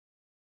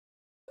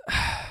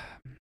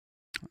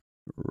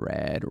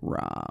red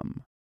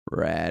rum,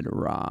 red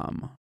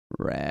rum,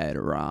 red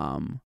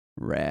rum,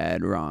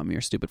 red rum.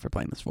 You're stupid for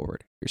playing this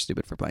forward. You're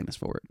stupid for playing this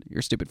forward.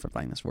 You're stupid for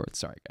playing this forward.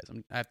 Sorry,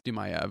 guys. I have to do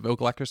my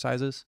vocal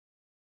exercises.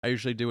 I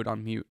usually do it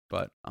on mute,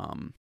 but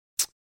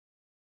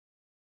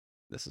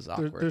this is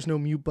awkward. There's no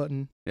mute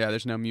button. Yeah,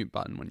 there's no mute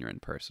button when you're in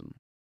person.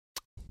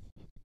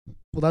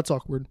 Well, that's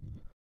awkward.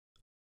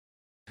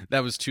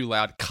 That was too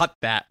loud. Cut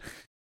that.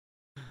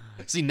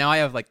 See, now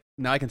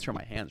I can throw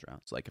my hands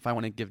around. So if I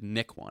want to give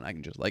Nick one, I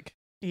can just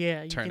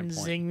Yeah, you turn can and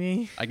point. zing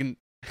me. I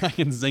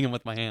can zing him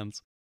with my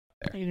hands.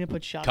 You're gonna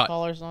put shot Cut.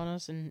 collars on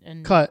us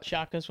and Cut.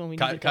 shock us when we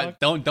need to Cut.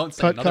 talk. Don't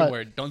say Cut, another cut.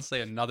 word. Don't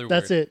say another word.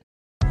 That's it.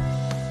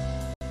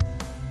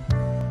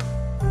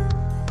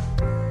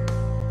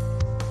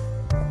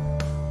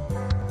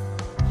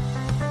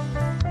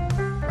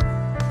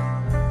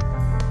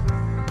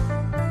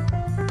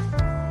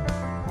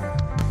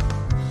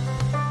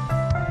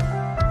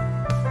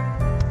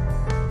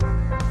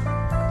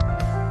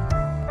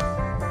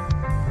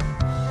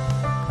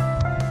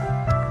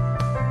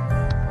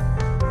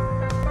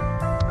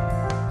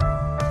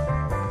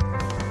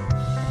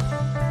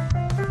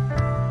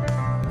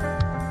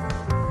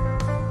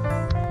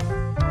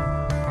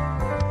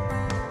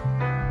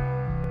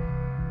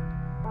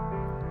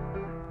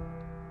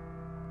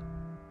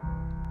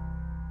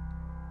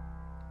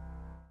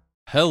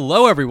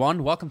 Hello,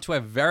 everyone. Welcome to a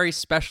very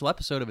special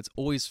episode of It's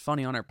Always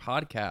Funny on our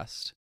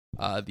podcast.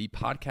 The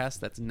podcast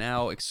that's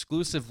now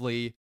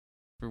exclusively,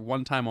 for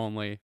one time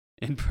only,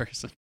 in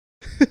person.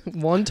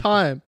 One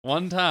time.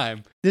 One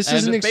time. This And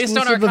is an based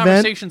exclusive on our event.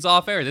 conversations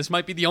off air, this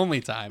might be the only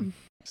time.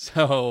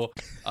 So,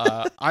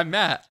 I'm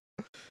Matt.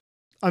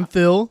 I'm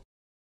Phil.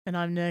 And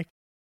I'm Nick.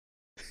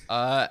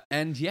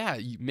 And yeah,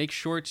 make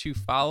sure to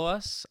follow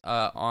us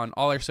on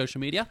all our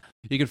social media.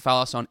 You can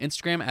follow us on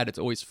Instagram at It's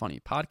Always Funny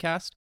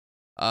Podcast.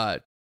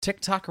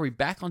 TikTok, are we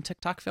back on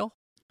TikTok, Phil?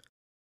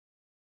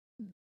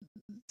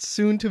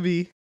 Soon to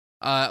be.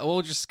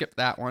 We'll just skip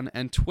that one.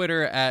 And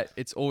Twitter at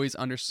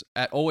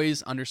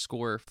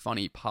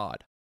always_funny_pod.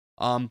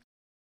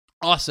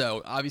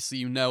 Also,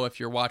 obviously, if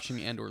you're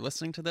watching and or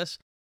listening to this,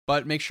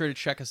 but make sure to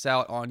check us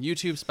out on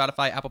YouTube,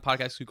 Spotify, Apple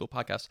Podcasts, Google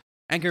Podcasts,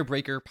 Anchor,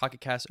 Breaker, Pocket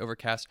Cast,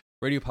 Overcast,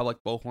 Radio Public,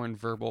 Bullhorn,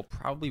 Verbal,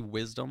 probably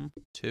Wisdom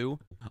too.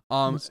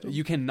 Wisdom.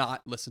 You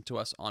cannot listen to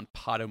us on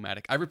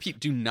Podomatic. I repeat,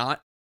 do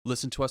not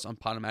listen to us on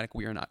Podomatic.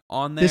 We are not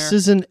on there. This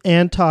is an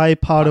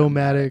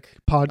anti-Podomatic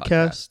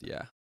podcast.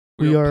 Yeah.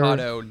 We are-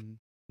 Podo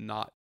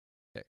not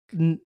pick.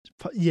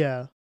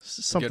 Yeah,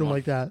 something Good one.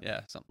 like that.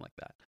 Yeah, something like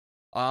that.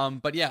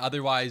 But yeah,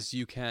 otherwise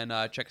you can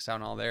check us out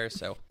on all there.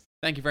 So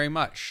thank you very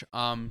much.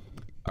 All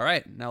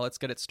right, now let's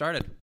get it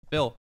started.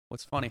 Bill,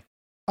 what's funny?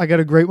 I got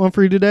a great one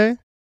for you today.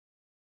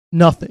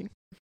 Nothing.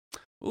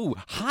 Ooh,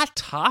 hot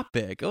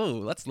topic. Oh,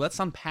 let's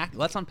unpack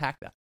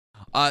that.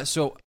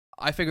 So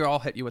I figure I'll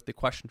hit you with the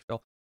question,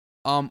 Phil.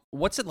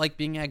 What's it like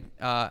being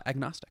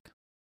agnostic?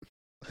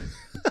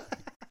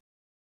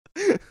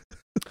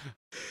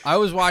 I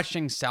was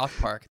watching South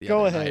Park the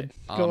Go other ahead.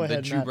 night. Go The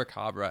ahead, Matt.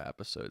 Chupacabra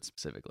episode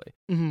specifically.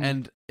 Mhm.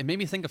 And it made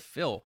me think of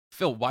Phil.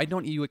 Phil, why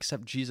don't you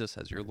accept Jesus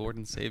as your Lord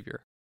and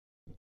Savior?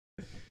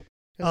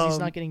 Because he's Um,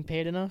 not getting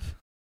paid enough.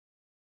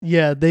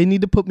 Yeah, they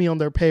need to put me on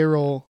their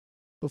payroll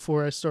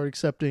before I start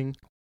accepting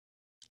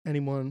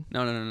anyone.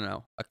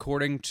 No.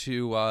 According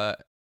to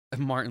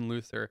Martin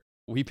Luther,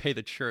 we pay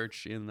the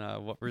church in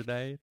what were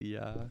they?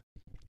 The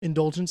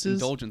Indulgences.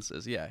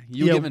 indulgences. Yeah,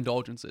 you Yeah, give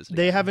indulgences. to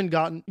They God.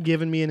 haven't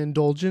given me an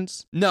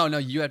indulgence. No,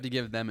 you have to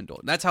give them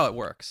indulgence. That's how it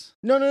works.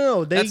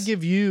 No. They That's-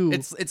 give you.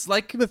 It's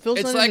like But Phil's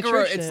it's not in like the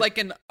church it's yet. like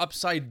an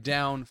upside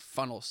down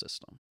funnel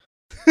system.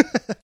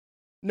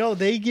 No,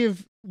 they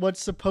give.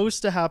 What's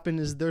supposed to happen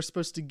is they're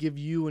supposed to give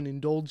you an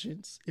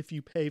indulgence if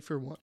you pay for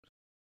one.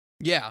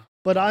 Yeah.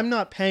 But I'm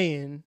not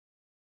paying.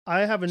 I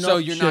have enough So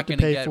you're shit not to going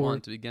to pay get for.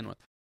 one to begin with.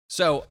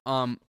 So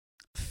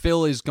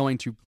Phil is going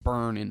to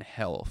burn in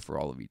hell for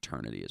all of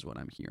eternity, is what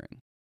I'm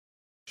hearing.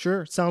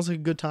 Sure, sounds like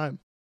a good time.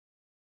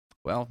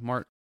 Well,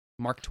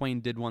 Mark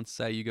Twain did once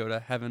say, "You go to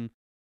heaven,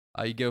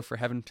 you go for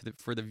heaven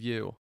for the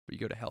view, but you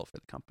go to hell for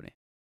the company."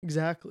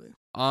 Exactly.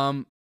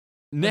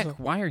 Nick,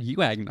 Okay. why are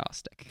you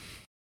agnostic?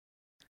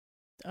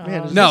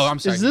 Man, is No, this- I'm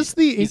sorry. Is this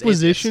the He's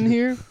Inquisition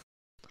atheist. here?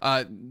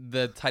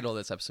 The title of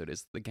this episode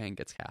is "The Gang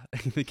Gets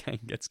The Gang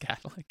Gets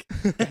Catholic."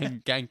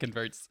 Gang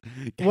converts.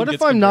 Gang What if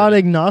gets I'm not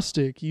converted.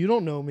 agnostic? You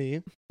don't know me.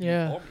 You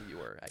Yeah. told me you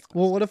were agnostic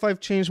Well, what if I've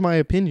changed my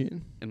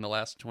opinion? in the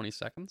last 20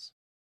 seconds?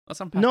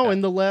 Let's unpack No, that.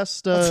 in the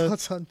last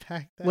Let's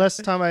unpack that.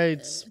 last time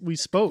we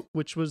spoke,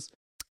 which was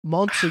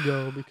months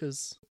ago,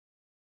 because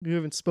we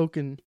haven't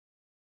spoken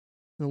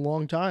in a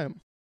long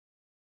time.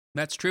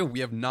 That's true. We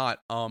have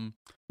not.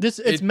 It's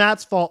It-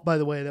 Matt's fault, by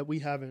the way, that we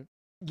haven't.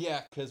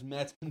 Yeah, because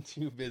Matt's been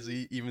too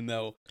busy, even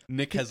though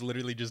Nick has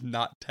literally just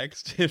not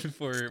texted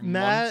for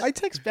Matt- months. I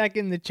text back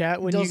in the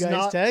chat when Does you guys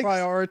not text.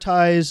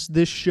 prioritize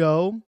this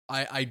show,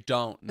 I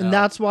don't know. and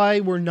that's why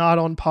we're not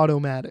on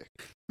Podomatic.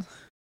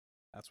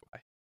 That's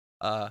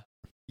why.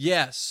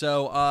 Yeah.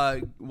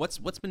 So, what's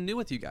been new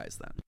with you guys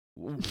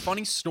then?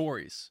 Funny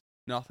stories.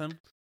 Nothing.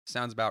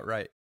 Sounds about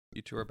right.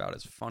 You two are about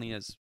as funny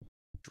as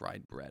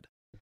dried bread.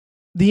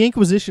 The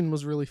Inquisition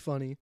was really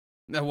funny.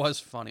 That was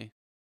funny.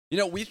 You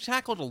know, we've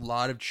tackled a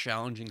lot of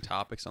challenging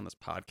topics on this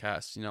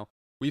podcast. You know,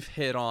 we've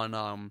hit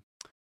on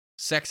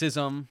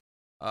sexism,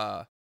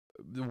 the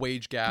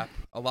wage gap,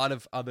 a lot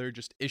of other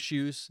just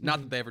issues.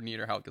 Not that they ever need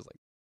our help because like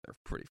they're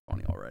pretty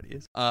funny already.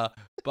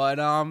 But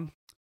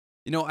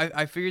you know,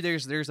 I figured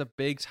there's a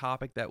big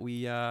topic that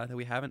we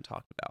haven't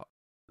talked about,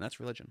 and that's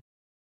religion.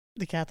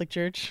 The Catholic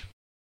Church.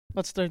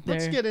 Let's start there.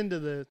 Let's get into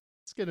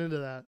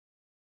that.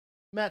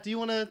 Matt, do you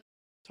want to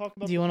talk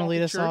about? Do you want to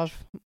lead us Church?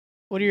 off?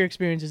 What are your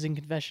experiences in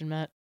confession,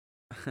 Matt?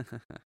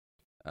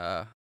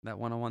 That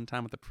one-on-one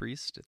time with the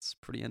priest, it's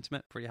pretty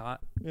intimate, pretty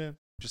hot. Yeah.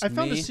 Just I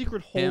found a me,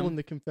 secret hole him. in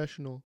the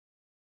confessional.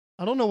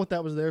 I don't know what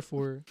that was there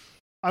for.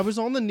 I was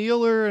on the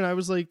kneeler and I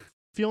was like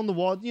feeling the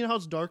wall. You know how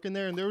it's dark in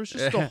there, and there was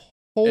just a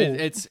hole.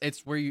 It's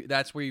where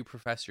that's where you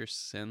profess your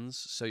sins.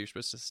 So you're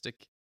supposed to stick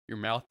your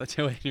mouth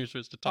to it, and you're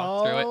supposed to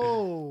talk through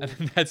it. And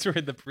then that's where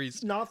the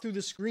priest. Not through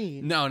the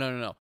screen.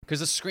 No. Because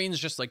the screen's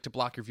just like to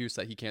block your view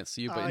so that he can't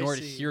see you. But in order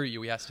to see. hear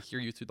you, he has to hear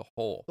you through the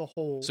hole. The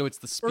hole. So it's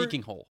the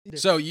speaking hole. Yeah.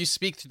 So you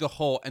speak through the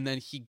hole, and then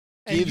he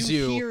And gives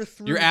you hear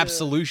through your the-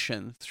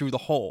 absolution through the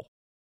hole.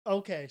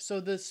 Okay,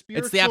 so the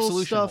spiritual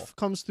absolution stuff hole.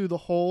 comes through the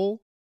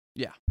hole.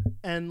 Yeah.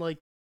 And like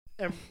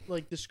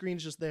the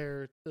screen's just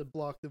there to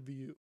block the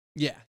view.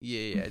 Yeah.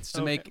 It's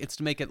to Okay.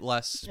 make it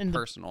less And the-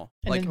 personal.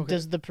 And Like then okay.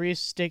 does the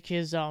priest stick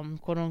his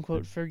quote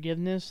unquote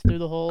forgiveness through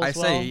the hole as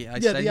well? Yeah,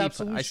 the I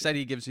absolution. said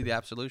he gives you the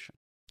absolution.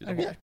 through the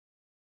Okay. hole.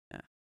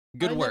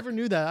 Good I work. never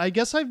knew that. I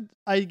guess I've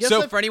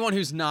For anyone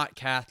who's not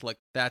Catholic,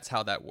 that's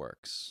how that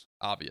works.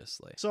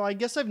 Obviously. So I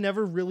guess I've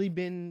never really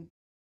been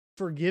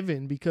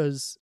forgiven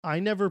because I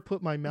never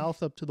put my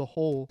mouth up to the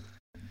hole.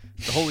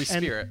 The Holy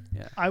Spirit.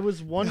 Yeah. I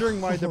was wondering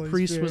why the Holy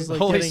priest Spirit. was The like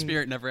Holy getting,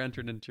 Spirit never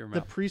entered into your the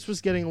mouth. priest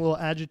was getting a little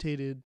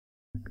agitated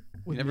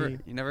with me.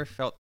 You never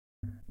felt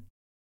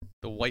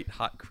the white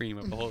hot cream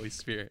of the Holy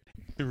Spirit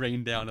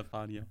rain down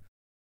upon you.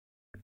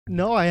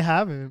 No, I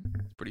haven't.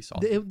 It's pretty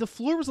salty. The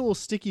floor was a little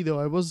sticky though.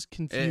 I was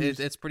confused.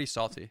 It's pretty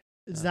salty.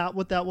 Is that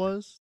what that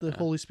was? The Yeah.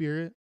 Holy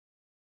Spirit?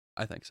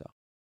 I think so.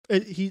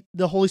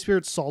 The Holy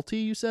Spirit's salty,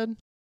 you said?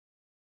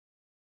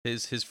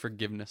 His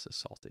forgiveness is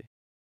salty.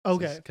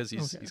 Okay. Because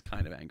he's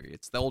kind of angry.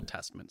 It's the Old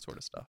Testament sort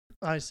of stuff.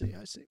 I see.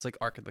 It's like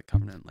Ark of the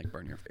Covenant, like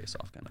burn your face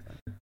off kind of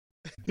thing.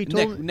 He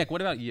told Nick, what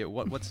about you?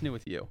 What's new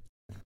with you?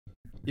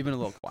 You've been a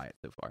little quiet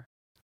so far.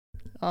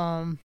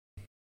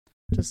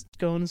 just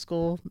going to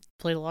school,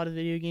 played a lot of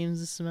video games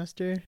this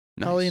semester.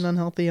 Nice. Probably an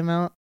unhealthy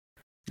amount.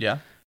 Yeah,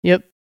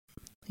 Yep.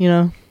 You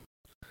know,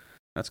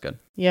 that's good.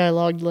 yeah, I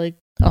logged like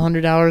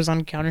 100 hours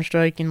on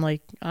Counter-Strike in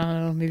like, I don't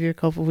know, maybe a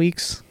couple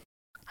weeks.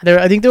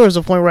 I think there was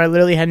a point where I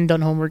literally hadn't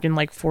done homework in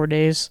like 4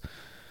 days,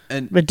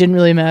 And but it didn't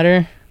really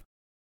matter.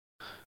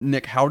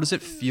 Nick, how does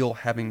it feel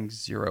having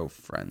 0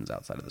 friends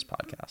outside of this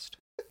podcast?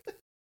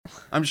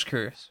 I'm just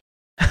curious.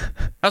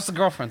 How's the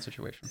girlfriend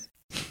situation?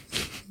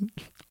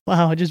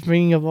 Wow, just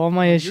bringing up all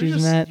my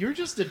issues, Matt. You're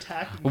just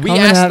attacking. We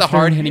Coming asked the after-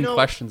 hard-hitting You know,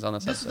 questions on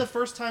this This is episode. the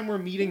first time we're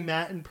meeting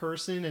Matt in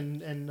person,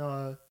 and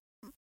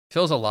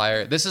Phil's a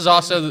liar. This is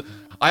also.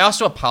 I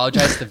also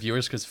apologize to the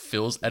viewers because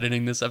Phil's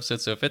editing this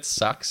episode. So if it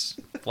sucks,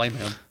 blame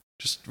him.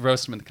 Just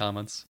roast him in the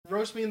comments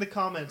roast me in the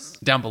comments.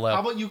 down below.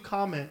 How about you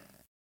comment?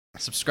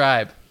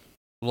 Subscribe,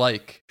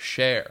 like,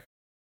 share,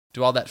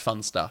 do all that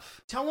fun stuff.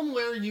 Tell them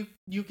where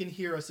you can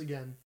hear us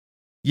again.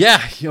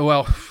 Yeah.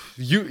 Well,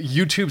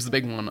 YouTube's the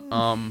big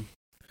one.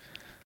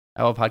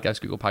 Apple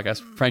Podcast, Google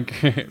Podcast,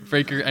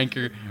 Breaker,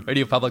 Anchor,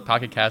 Radio Public,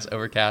 Pocket Cast,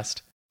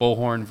 Overcast,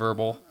 Bullhorn,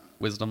 Verbal,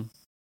 Wisdom.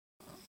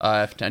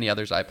 If to any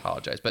others, I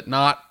apologize, but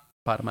not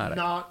Podomatic.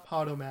 Not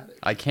Podomatic.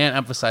 I can't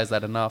emphasize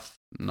that enough.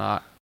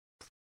 Not.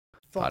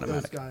 Fuck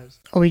those Podomatic. guys.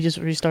 Are we just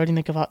restarting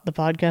the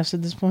podcast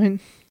at this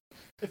point?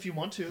 If you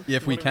want to. If You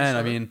we wanna can, I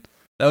restart? mean,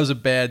 that was a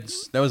bad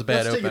Let's take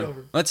it open.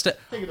 over. Let's Take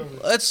it over.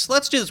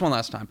 let's do this one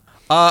last time.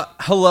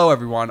 Hello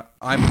everyone.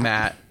 I'm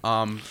Matt.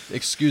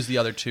 Excuse the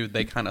other two.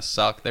 They kind of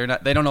suck. They're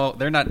not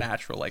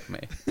natural like me.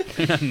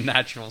 They're not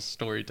natural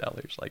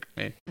storytellers like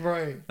me.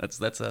 Right.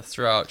 That's a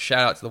shout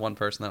out to the one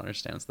person that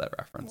understands that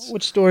reference.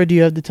 Which story do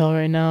you have to tell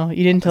right now?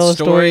 You didn't tell a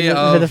story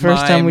for the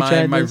first time we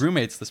tried my this.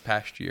 roommates this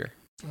past year.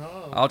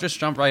 Oh. I'll just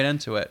jump right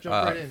into it.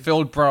 Jump right in.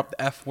 Phil brought up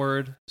the F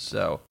word,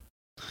 so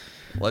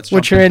let's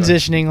jump We're into it.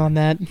 transitioning on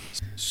that.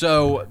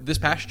 So this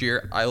past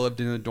year, I lived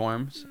in the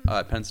dorms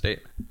at Penn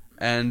State,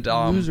 and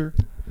Loser.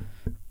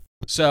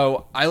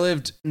 so I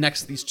lived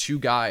next to these two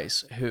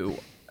guys who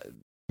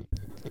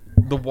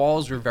the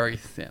walls were very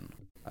thin,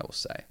 I will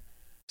say.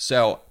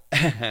 So,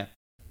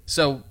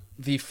 so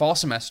the fall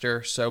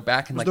semester, so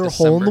back in Was like there a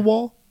December, hole in the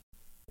wall?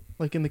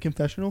 Like in the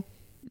confessional?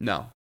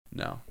 No.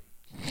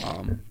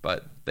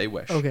 But they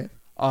wish. Okay.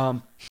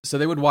 So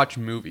they would watch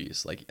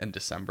movies like in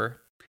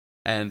December,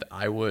 and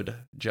I would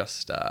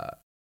just,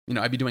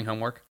 I'd be doing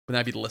homework, but then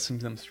I'd be listening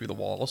to them through the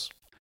walls.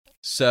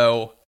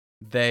 So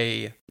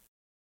I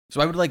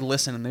would like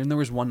listen, and then there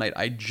was one night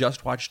I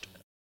just watched,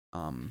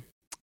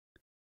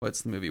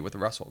 what's the movie with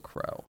Russell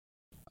Crowe?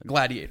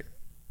 Gladiator.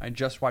 I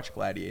just watched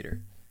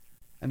Gladiator,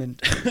 and then,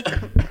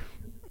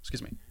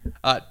 excuse me,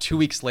 2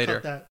 weeks later,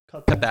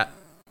 Cut cut that.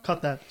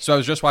 Cut that. So I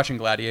was just watching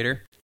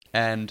Gladiator,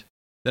 and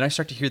then I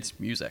start to hear this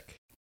music,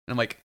 and I'm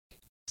like,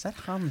 "Is that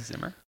Hans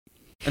Zimmer?"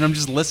 And I'm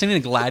just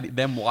listening to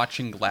them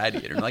watching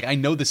Gladiator. And like I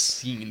know the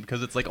scene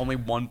because it's like only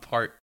one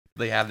part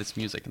they have this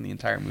music in the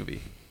entire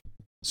movie.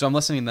 So I'm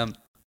listening to them,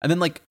 and then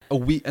like a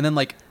week, and then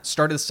like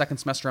start of the second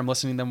semester, I'm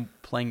listening to them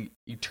playing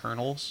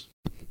Eternals,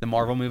 the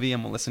Marvel movie.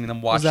 I'm listening to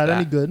them watch that. Was that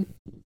any good?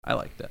 I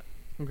liked it.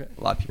 Okay.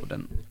 A lot of people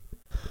didn't.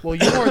 Well,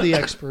 you are the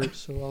expert,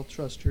 so I'll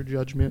trust your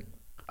judgment.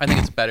 I think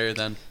it's better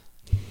than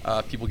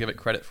people give it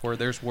credit for.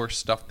 There's worse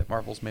stuff that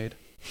Marvel's made.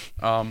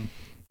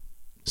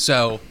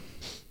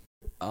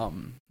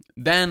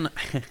 Then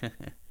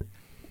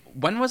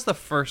when was the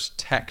first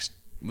text?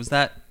 Was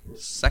that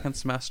second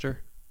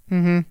semester?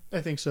 Mm-hmm.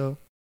 I think so.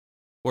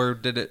 Or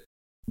did it?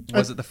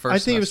 Was it the first? I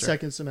think semester? it was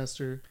second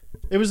semester.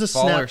 It was a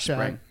Fall Snapchat. or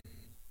spring?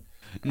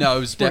 No, it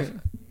was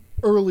Spring.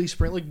 Early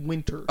spring, like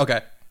winter.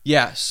 Okay.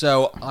 Yeah.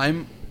 So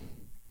I'm.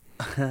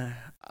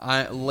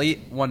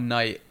 Late one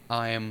night,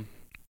 I'm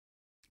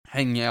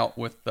hanging out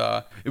with.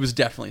 It was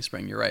definitely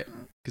spring. You're right.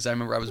 Because I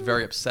remember I was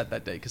very upset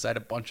that day because I had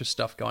a bunch of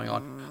stuff going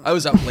on. I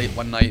was up late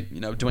one night,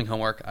 doing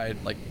homework. I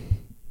had like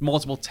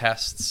multiple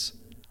tests,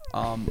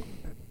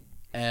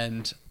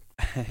 and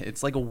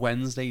it's like a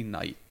Wednesday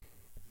night,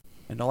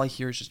 and all I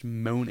hear is just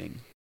moaning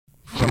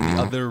from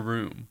the other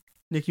room.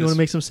 Nick, you want to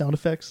make some sound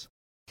effects?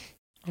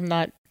 I'm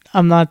not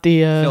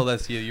the. Phil,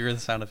 that's you. You're the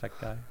sound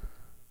effect guy.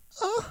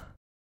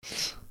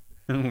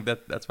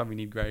 That's why we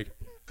need Greg.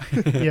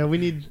 Yeah, we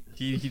need.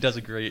 He does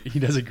a great. He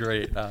does a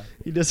great.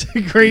 He does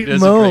a great he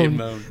does moan. A great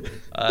moan.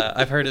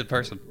 I've heard it in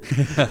person.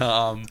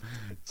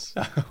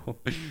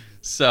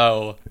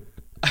 So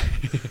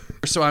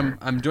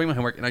I'm doing my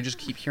homework and I just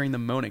keep hearing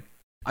them moaning.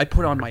 I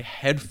put on my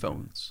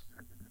headphones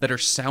that are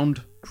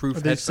soundproof. Are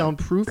they headphones.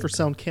 soundproof or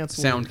sound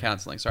canceling? Sound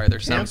canceling. Sorry, they're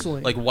sound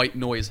Canceling. like white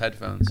noise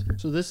headphones.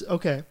 So this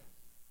okay.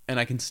 And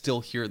I can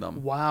still hear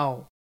them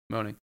Wow,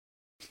 moaning.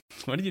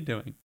 What are you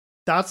doing?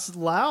 that's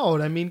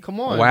loud. I mean, come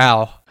on.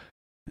 Wow.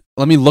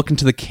 Let me look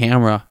into the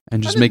camera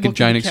and just I make didn't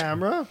a look at giant. the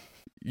camera.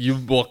 You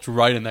looked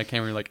right in that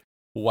camera. You're like,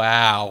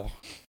 wow.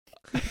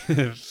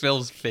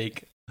 Phil's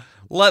fake.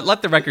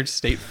 Let the record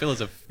state Phil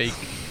is a fake.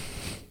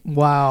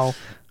 Wow.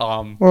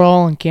 We're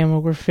all on camera.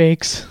 We're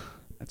fakes.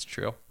 That's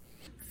true.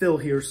 Phil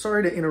here.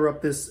 Sorry to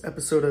interrupt this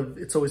episode of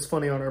It's Always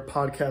Funny on our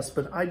podcast,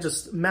 but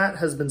Matt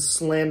has been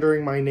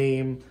slandering my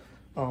name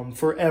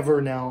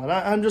forever now, and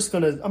I'm just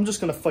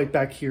gonna fight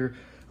back here.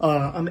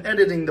 I'm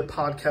editing the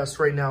podcast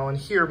right now, and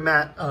here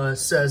Matt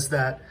says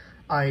that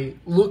I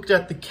looked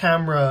at the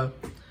camera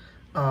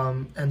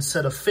and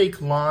said a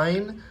fake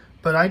line,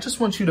 but I just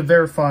want you to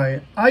verify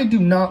I do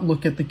not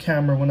look at the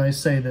camera when I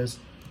say this.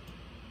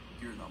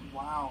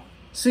 Wow.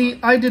 See,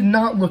 I did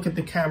not look at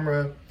the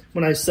camera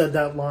when I said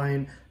that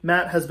line.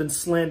 Matt has been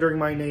slandering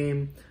my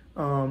name.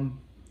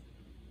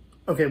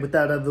 Okay, with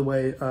that out of the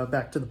way,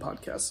 back to the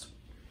podcast.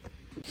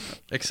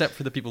 Except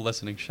for the people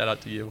listening, shout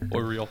out to you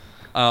or real.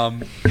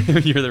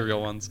 You're the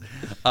real ones.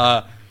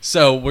 And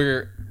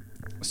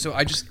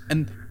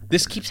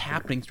this keeps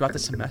happening throughout the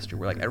semester.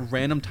 Where like at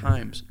random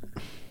times,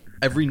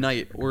 every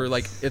night, or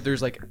like if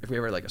we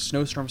ever like a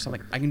snowstorm or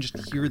something, I can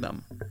just hear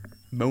them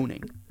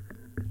moaning,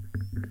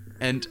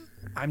 and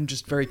I'm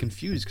just very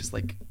confused because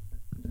like,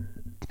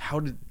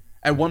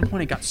 at one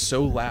point it got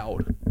so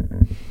loud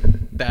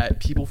that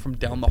people from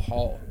down the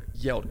hall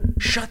yelled,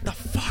 "Shut the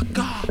fuck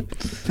up!"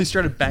 They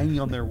started banging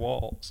on their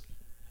walls,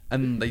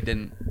 and they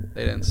didn't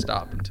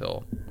stop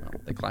until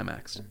they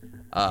climaxed.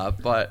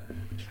 And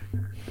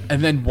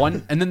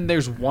then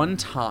there's one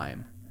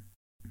time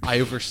I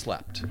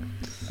overslept.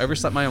 I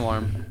overslept my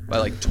alarm by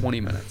like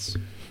 20 minutes.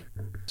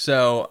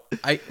 So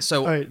right.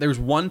 There's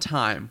one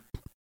time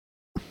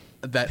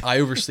that I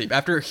oversleep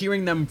after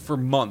hearing them for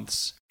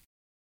months.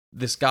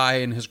 This guy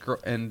and his girl,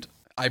 and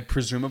I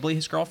presumably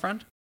his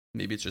girlfriend,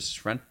 maybe it's just his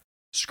friend,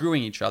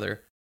 screwing each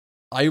other.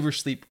 I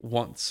oversleep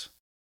once,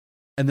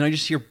 and then I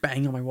just hear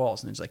bang on my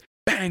walls, and it's like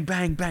bang,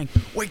 bang, bang.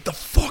 Wake the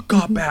fuck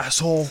up,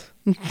 asshole!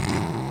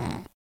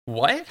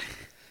 What?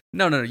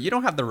 No, you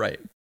don't have the right.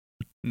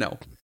 No,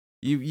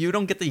 you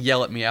don't get to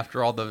yell at me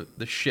after all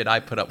the shit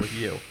I put up with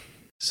you.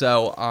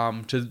 So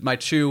to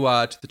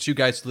the two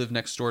guys who live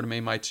next door to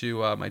me, my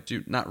two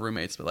not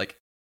roommates but like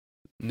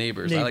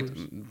neighbors. I like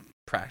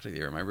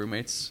practically are my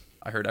roommates.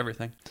 I heard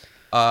everything.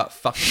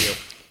 Fuck you.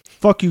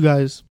 Fuck you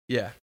guys.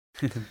 Yeah.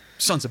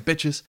 Sons of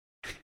bitches.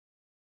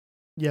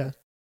 Yeah.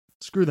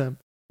 Screw them.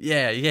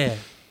 Yeah.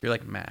 You're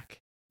like Mac.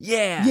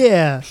 Yeah.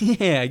 Yeah.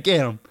 Yeah,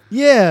 get him.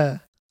 Yeah.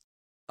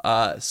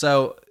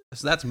 So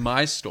that's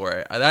my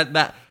story.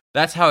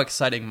 That's how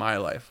exciting my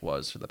life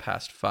was for the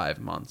past 5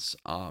 months.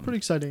 Pretty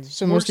exciting.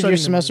 So More most of your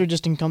exciting than semester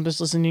just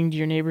encompassed listening to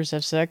your neighbors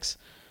have sex?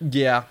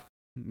 Yeah.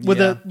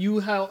 You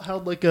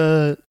held like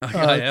a I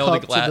held a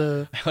cup glass. to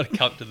the I held a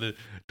cup to the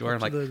door.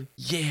 And I'm like,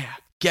 yeah,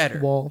 get her,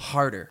 wall.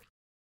 harder,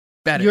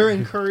 better.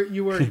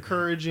 You were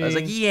encouraging. I was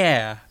like,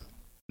 yeah.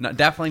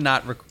 Definitely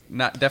not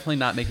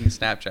making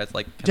Snapchats.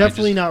 Like,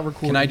 definitely not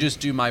recording. Can I just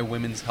do my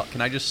women's health?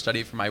 Can I just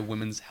study for my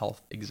women's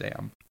health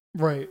exam?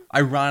 Right.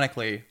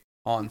 Ironically,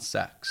 on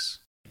sex.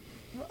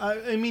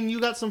 I mean, you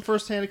got some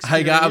firsthand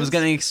experience. I was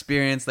getting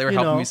experience. They were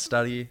helping me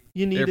study.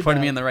 You They needed were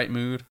putting me that. in the right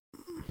mood.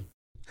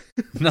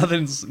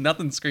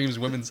 Nothing screams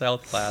women's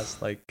health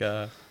class like.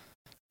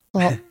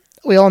 Well,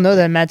 we all know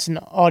that Matt's an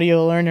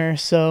audio learner,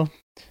 so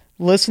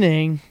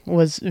listening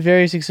was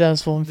very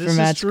successful This for is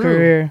Matt's true.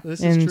 career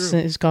This is in true.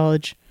 his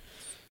college.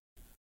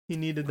 He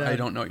needed that. I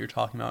don't know what you're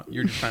talking about.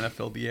 You're just trying to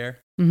fill the air.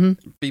 Hmm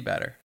Be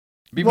better.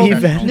 Be Well,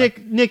 professional.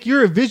 Nick,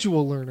 you're a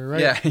visual learner,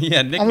 right?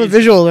 Yeah. Nick I'm a needs-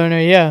 visual learner,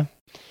 yeah.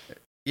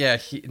 Yeah,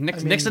 mean,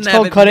 Nick's an It's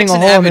called avid, cutting Nick's a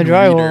an hole in the avid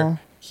drywall.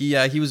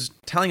 reader. He was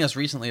telling us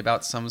recently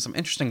about some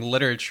interesting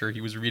literature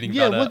he was reading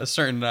Yeah, about what- a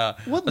certain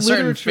what a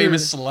certain literature-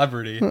 famous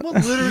celebrity. What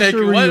literature Nick,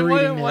 were you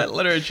reading? what Nick?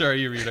 literature are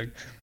you reading?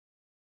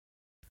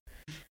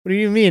 What do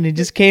you mean? It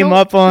just came Go-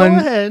 up on. Go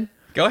ahead.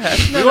 Go ahead.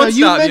 No, We no, won't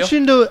you stop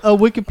mentioned a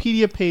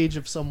Wikipedia page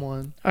of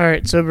someone. All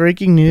right, so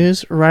breaking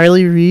news: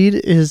 Riley Reid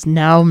is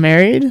now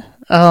married.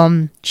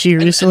 She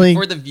And recently.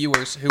 for the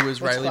viewers, who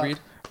is Let's Riley clap. Reid?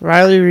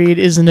 Riley Reid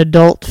is an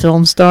adult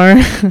film star.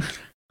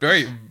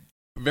 Very,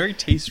 very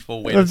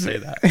tasteful way to say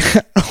that.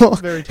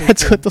 Very That's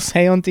tasteful. what they'll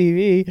say on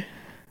TV.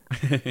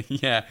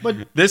 Yeah,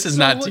 But this is So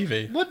not what,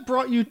 TV. What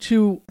brought you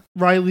to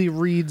Riley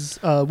Reid's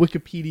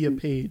Wikipedia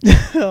page?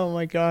 Oh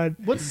my god.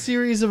 What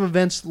series of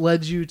events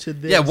led you to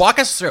this? Yeah, walk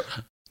us through.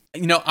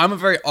 You know, I'm a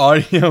very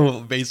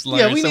audio-based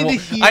learner. Yeah, we so need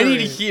to hear I need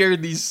to it. hear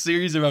these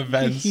series of to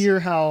events. hear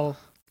how.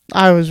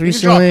 I was You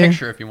can draw a recently.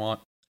 picture if you want.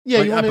 Yeah,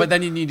 but, you want but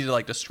then you need to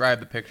like describe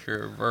the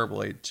picture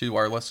verbally to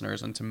our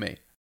listeners and to me.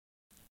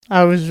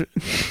 I was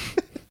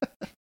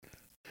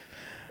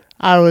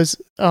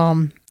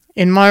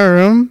in my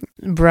room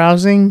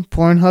browsing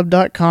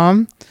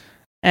Pornhub.com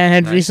and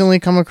had Nice. recently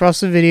come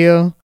across a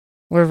video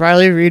where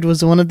Riley Reid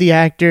was one of the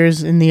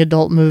actors in the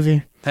adult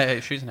movie.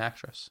 Hey, she's an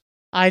actress.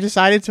 I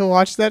decided to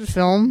watch that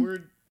film.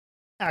 we're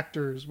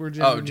actors. We're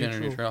gender Oh, gender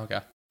neutral. neutral. Okay,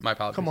 my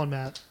apologies. Come on,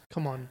 Matt.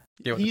 Come on.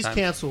 Get with the He's times.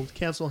 canceled.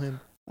 Cancel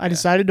him. I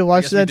decided to I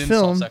watch guess we that didn't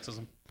film. solve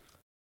sexism.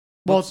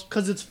 Well,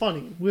 because it's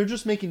funny. We're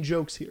just making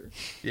jokes here.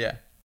 Yeah,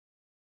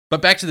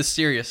 but back to the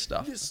serious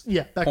stuff.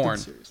 Yeah, back Porn.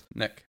 to the series.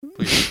 Nick,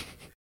 please.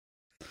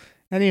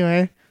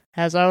 Anyway,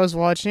 as I was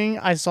watching,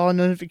 I saw a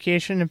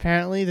notification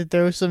apparently that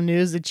there was some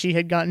news that she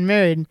had gotten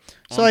married.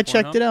 So On I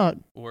checked Pornhub? it out.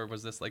 Or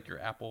was this like your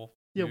Apple?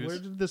 Yeah, news? where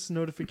did this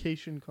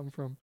notification come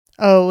from?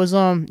 Oh, it was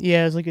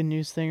yeah, it was like a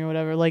news thing or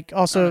whatever. Like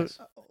also Oh, nice.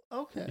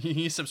 Okay.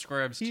 He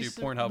subscribes to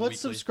Pornhub Let's weekly.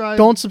 subscribe.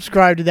 don't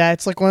subscribe to that.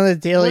 It's like one of the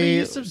daily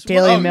you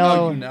Daily Oh,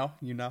 Mail. no,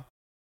 you know.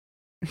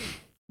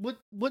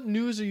 What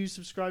news are you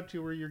subscribed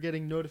to where you're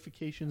getting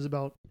notifications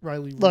about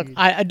Riley Reid? Look,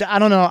 I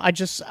don't know.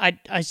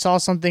 I saw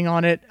something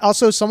on it.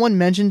 Also, someone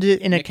mentioned it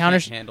in a Nick counter.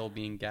 can't handle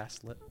being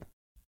gaslit.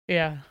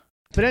 Yeah.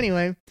 But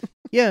anyway,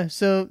 yeah,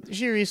 so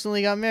she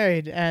recently got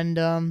married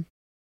and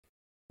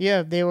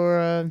yeah, they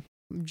were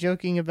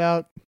joking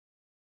about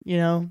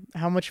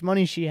how much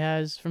money she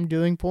has from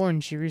doing porn.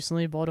 She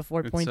recently bought a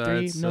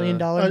 $4.3 it's, million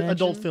adult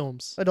mansion.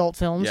 films. Adult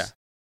films. Yeah.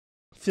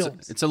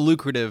 Films. It's a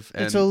lucrative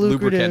and It's a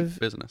lucrative- lubricant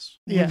business.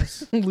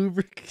 Yes.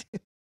 Lubricant.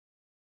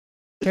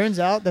 Turns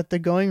out that the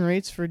going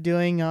rates for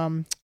doing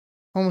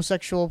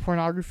homosexual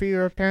pornography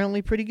are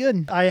apparently pretty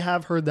good. I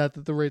have heard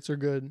that the rates are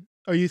good.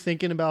 Are you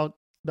thinking about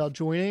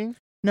joining?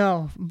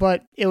 No,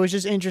 but it was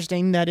just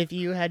interesting that if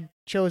you had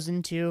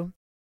chosen to,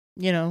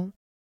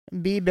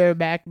 be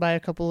barebacked by a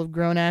couple of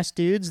grown ass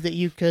dudes, that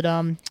you could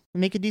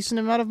make a decent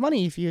amount of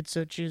money if you had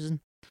so chosen.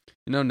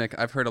 You know, Nick,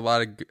 I've heard a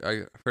lot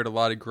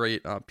of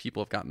great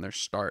people have gotten their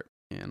start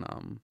in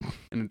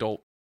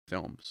adult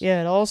films.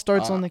 Yeah, it all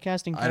starts Uh, on the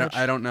casting couch.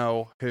 I don't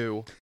know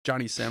who.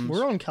 Johnny Sims.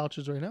 We're on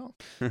couches right now.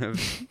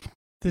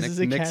 This is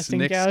a casting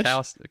Nick's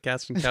couch.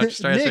 Casting couch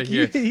starts Nick, right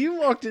here. you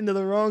walked into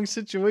the wrong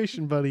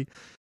situation, buddy.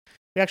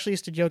 We actually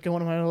used to joke in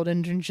one of my old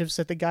internships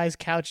that the guy's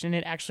couch and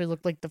it actually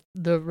looked like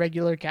the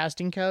regular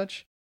casting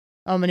couch.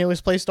 And it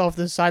was placed off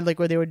the side like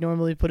where they would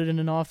normally put it in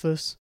an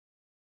office.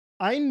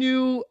 I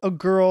knew a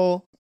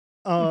girl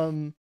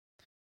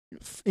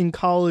in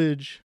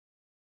college.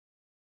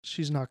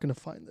 She's not going to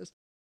find this.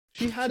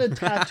 She had a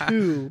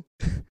tattoo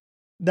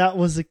that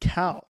was a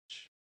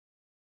couch.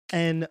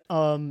 And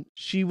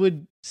she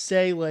would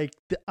say like,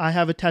 I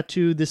have a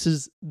tattoo, this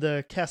is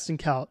the casting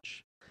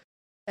couch.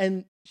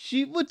 And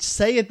she would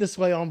say it this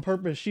way on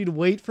purpose. She'd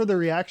wait for the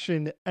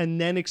reaction and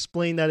then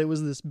explain that it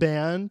was this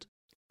band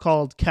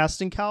called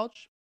Casting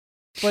Couch.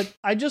 But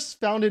I just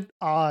found it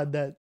odd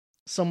that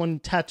someone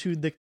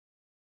tattooed the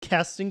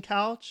casting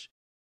couch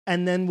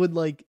and then would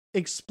like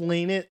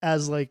explain it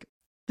as like,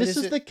 But this is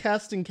is it- the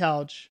casting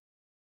couch,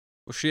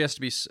 Well, she has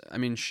to be. I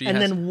mean, and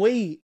then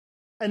wait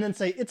and then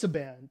say it's a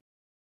band.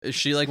 is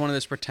she like one of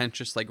those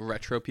pretentious like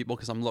retro people?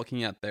 Because I'm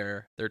looking at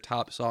their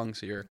top songs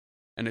here,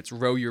 and it's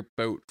 "Row Your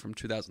Boat" from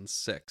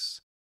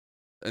 2006,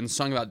 and a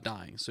song about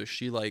dying. So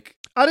she like.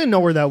 I didn't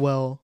know her that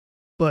well,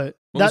 but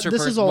What was her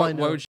this first- is all what- I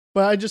know. what would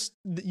But I just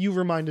you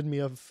reminded me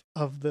of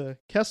the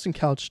casting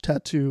couch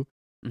tattoo,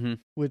 Mhm.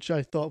 which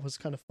I thought was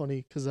kind of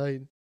funny because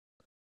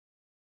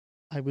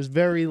I was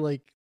very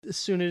like, as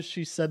soon as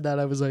she said that,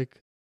 I was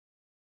like,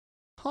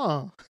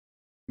 huh,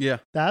 Yeah.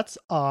 that's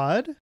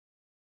odd.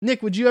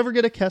 Nick, would you ever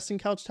get a Casting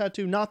Couch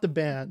tattoo? Not the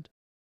band,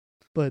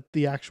 but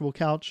the actual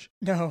couch.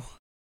 No.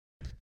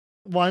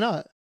 Why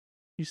not?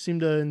 You seem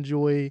to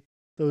enjoy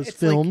those It's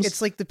films.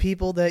 it's like the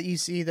people that you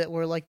see that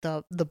wear like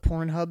the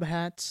Pornhub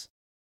hats.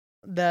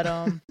 That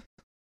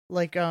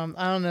like I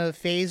don't know,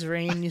 FaZe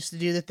Rain used to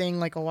do the thing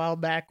like a while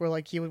back where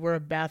like he would wear a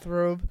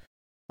bathrobe,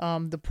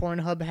 the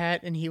Pornhub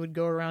hat, and he would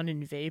go around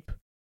and vape.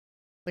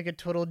 Like a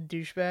total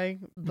douchebag.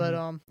 But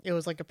it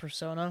was like a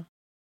persona.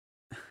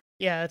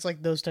 Yeah, it's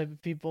like those type of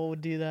people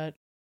would do that.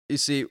 You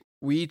see,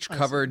 we each I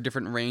cover a see.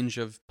 different range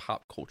of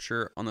pop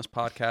culture on this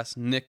podcast.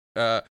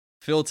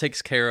 Phil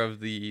takes care of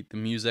the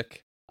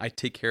music. I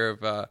take care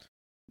of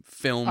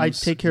films. I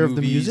take care of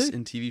the movies, music?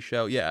 and TV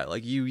show. Yeah,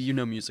 like you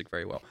know music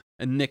very well.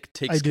 And Nick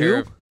takes I care do?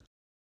 of.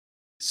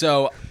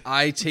 So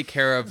I take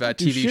care of Do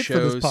TV shit for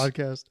shows this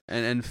podcast.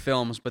 and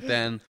films, but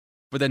then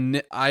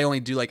I only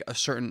do like a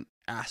certain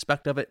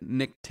aspect of it.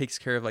 Nick takes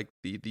care of like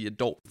the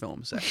adult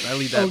film section. I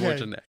leave that more Okay.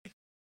 to Nick.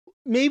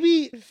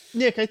 Maybe,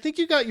 Nick, I think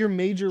you got your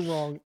major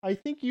wrong. I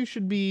think you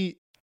should be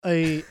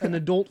an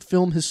adult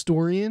film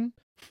historian.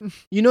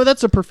 You know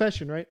that's a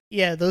profession, right?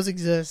 Yeah, those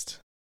exist.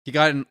 He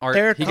got an art.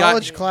 There are he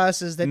college got,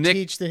 classes that Nick-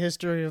 teach the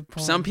history of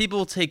porn. Some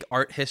people take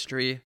art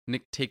history.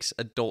 Nick takes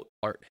adult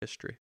art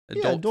history.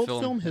 Adult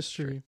film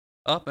history.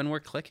 Up, and we're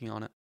clicking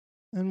on it.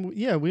 And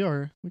yeah, we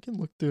are. We can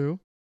look through.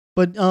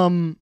 But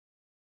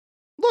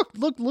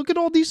look at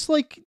all these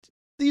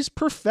these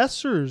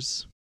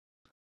professors.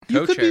 You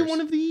could be Co-chairs.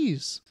 one of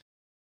these.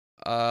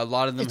 A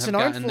lot of them It's have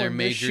an art gotten their form.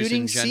 They're majors in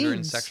shooting gender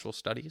and scenes. sexual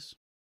studies.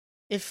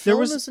 If There film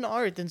was- is an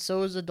art, then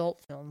so is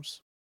adult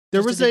films. There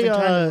Just was different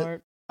kind of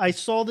art. I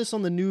saw this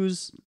on the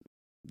news.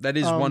 That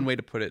is one way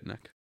to put it,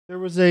 Nick. There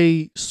was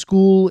a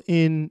school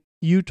in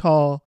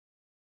Utah,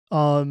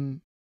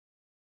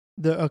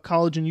 a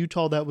college in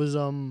Utah that was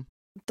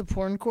The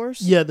porn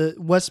course? yeah, the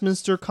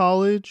Westminster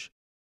College.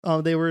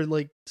 They were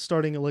like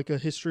starting a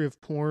history of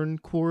porn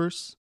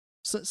course,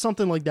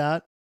 something like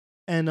that,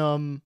 and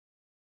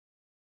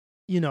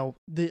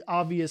the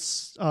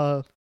obvious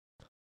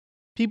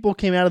people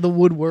came out of the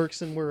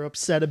woodworks and were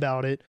upset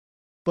about it,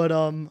 but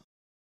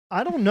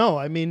I don't know.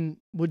 I mean,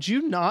 would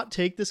you not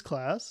take this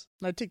class?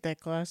 I'd take that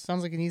class.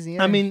 Sounds like an easy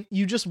I mean,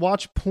 you just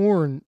watch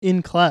porn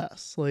in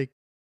class, like.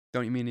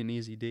 Don't you mean an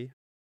easy D?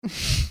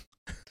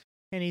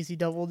 an easy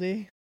double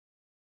D.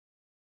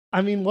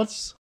 I mean,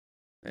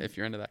 If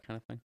you're into that kind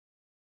of thing.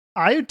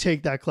 I would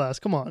take that class.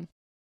 Come on.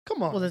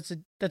 Well, that's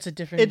a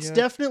different It's joke.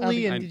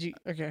 definitely I an, don't think- did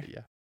you, okay.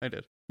 Yeah, I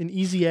did. an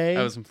easy A.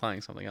 I was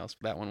implying something else,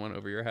 but that one went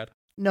over your head.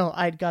 No,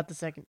 I got the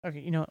second. Okay,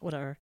 you know what?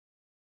 Whatever.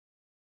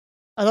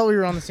 I thought we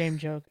were on the same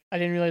joke. I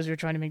didn't realize we were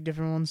trying to make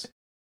different ones.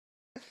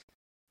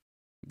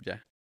 Yeah.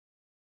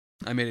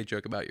 I made a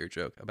joke about your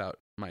joke, about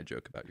my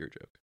joke, about your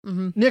joke.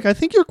 Mm-hmm. Nick, I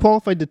think you're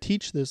qualified to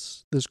teach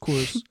this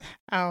course.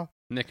 Ow.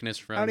 Nick and his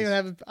friends.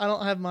 I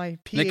don't have my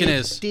PhD. Nick and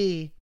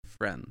his-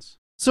 Friends.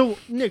 So,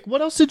 Nick,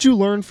 what else did you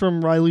learn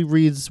from Riley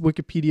Reed's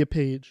Wikipedia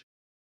page?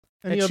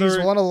 And she's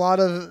won a lot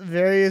of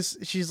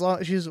she's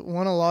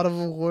won a lot of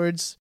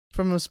awards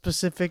from a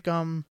specific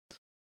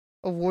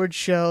award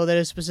show that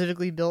is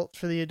specifically built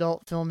for the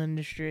adult film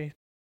industry.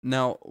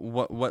 Now,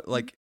 what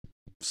like,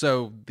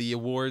 so the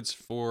awards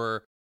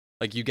for,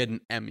 like, you get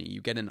an Emmy,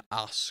 you get an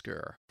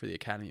Oscar for the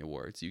Academy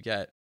Awards, you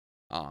get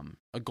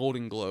a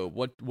Golden Globe.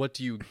 What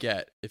do you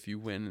get if you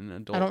win an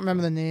adult? I don't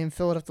remember the name.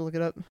 Phil would have to look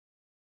it up.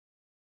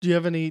 Do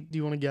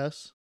you want to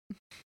guess?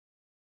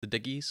 The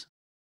Diggies,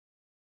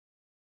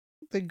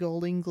 The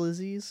Golden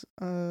Glizzies.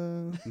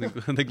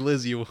 the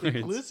Glizzy Awards.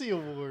 Glizzy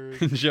Award.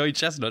 Joey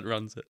Chestnut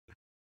runs it.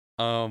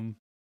 Oh,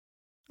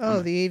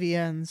 the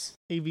AVNs.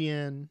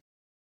 AVN.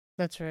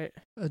 That's right.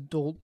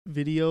 Adult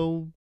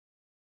Video.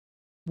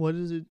 What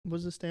is it? What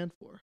does it stand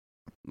for?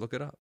 Look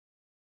it up.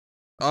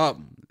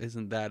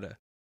 Isn't that a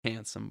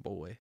handsome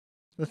boy?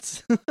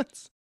 That's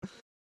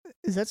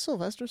Is that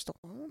Sylvester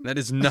Stallone? That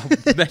is no.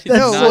 That is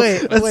No, not.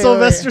 wait. that's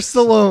Sylvester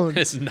Stallone.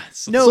 It's not.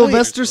 No,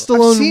 Sylvester wait. I've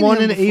Stallone seen won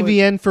him an before.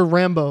 AVN for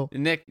Rambo.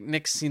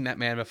 Nick's seen that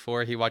man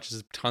before. He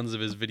watches tons of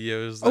his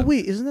videos. Oh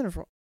wait, isn't that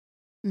a?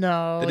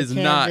 No, That it is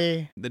can't not-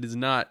 be. That is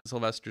not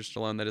Sylvester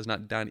Stallone. That is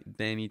not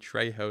Danny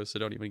Trejo. So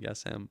don't even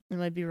guess him. It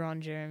might be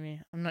Ron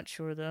Jeremy. I'm not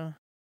sure though.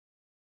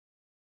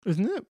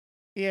 Isn't it?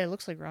 Yeah, it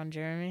looks like Ron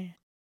Jeremy.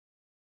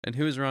 And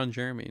who is Ron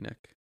Jeremy,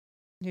 Nick?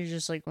 He's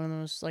just like one of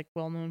those like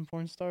well-known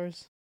porn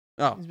stars.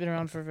 Oh, He's been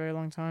around for a very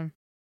long time.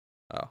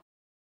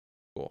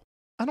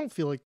 I don't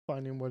feel like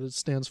finding what it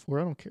stands for.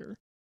 I don't care.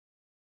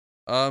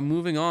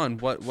 moving on.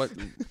 What?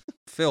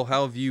 Phil,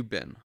 how have you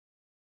been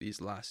these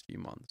last few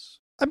months?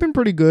 I've been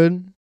pretty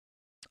good.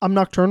 I'm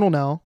nocturnal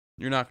now.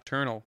 You're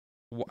nocturnal.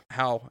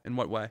 How? In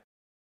what way?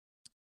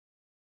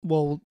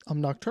 Well,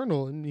 I'm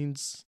nocturnal. It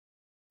means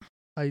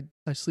I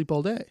sleep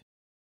all day.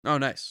 Oh,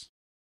 nice.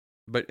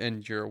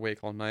 And you're awake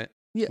all night.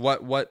 Yeah.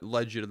 What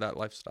led you to that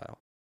lifestyle?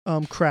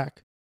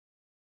 Crack.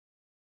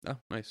 Oh,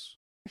 nice.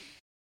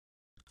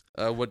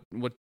 What?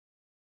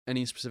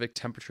 Any specific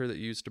temperature that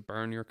you use to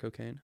burn your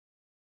cocaine?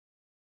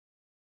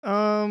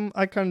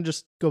 I kind of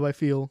just go by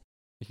feel.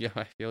 Yeah,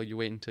 I feel you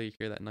wait until you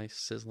hear that nice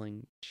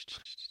sizzling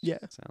Yeah.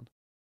 sound.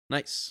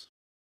 Nice.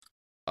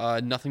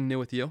 Nothing new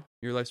with you.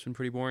 Your life's been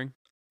pretty boring.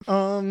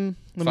 Let me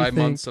 5 think.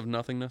 months of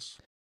nothingness.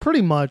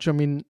 Pretty much. I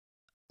mean,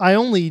 I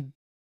only,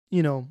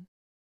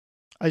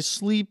 I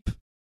sleep,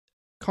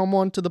 come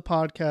on to the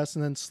podcast,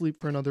 and then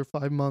sleep for another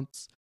 5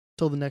 months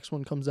till the next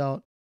one comes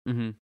out.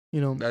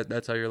 Mm-hmm.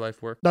 That's how your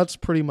life works. That's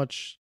pretty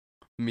much.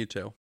 Me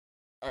too.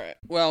 All right.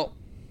 Well,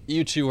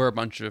 you two are a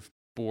bunch of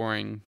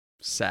boring,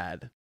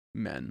 sad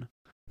men.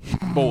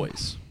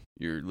 Boys.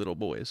 You're little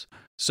boys.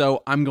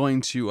 So I'm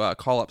going to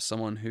call up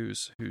someone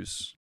who's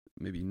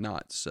maybe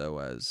not so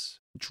as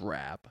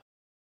drab.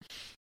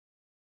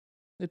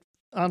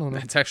 I don't know.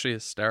 It's actually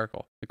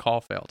hysterical. The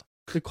call failed.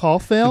 The call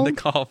failed? The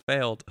call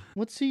failed.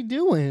 What's he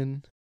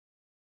doing?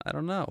 I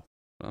don't know.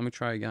 Let me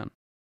try again.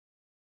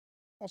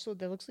 Also,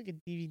 that looks like a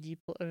DVD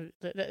player.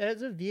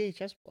 That's a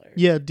VHS player.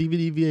 Yeah,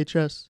 DVD,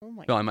 VHS. Oh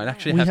my No, god. I might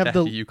actually We have have to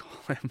the- have you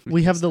call him.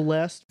 We have the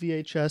last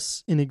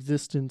VHS in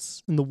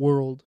existence in the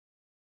world.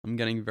 I'm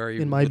getting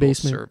very in my little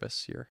basement.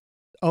 service here.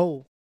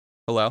 Oh,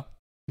 Hello?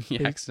 You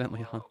Hey.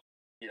 accidentally hung.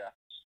 Yeah.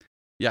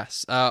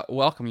 Yes.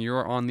 Welcome.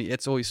 You're on the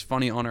It's Always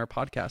Funny on Our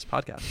podcast.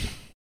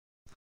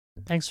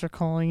 Thanks for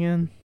calling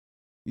in.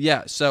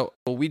 Yeah. So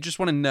we just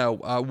want to know,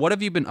 what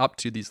have you been up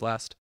to these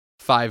last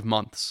 5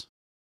 months?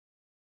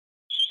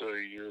 So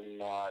you're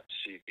not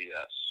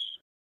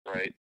CBS,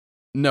 right?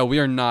 No, we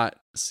are not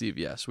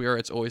CVS. We are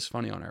It's Always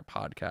Funny on Our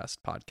podcast.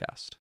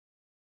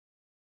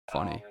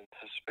 Funny. I'm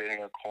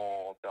anticipating a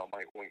call about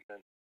my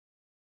ointment.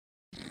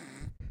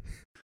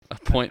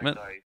 Appointment?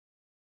 I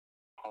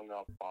hung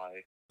up by.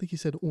 I think he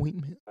said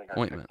ointment. I think I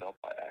Ointment. picked up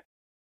by accident.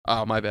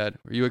 Oh, my bad.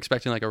 Were you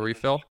expecting like a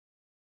refill?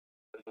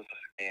 This is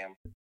a scam.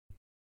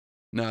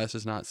 No, this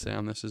is not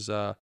Sam. This is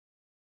I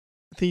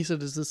think he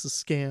said, "Is this a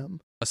scam?"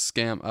 a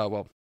scam. Oh,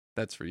 well,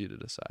 that's for you to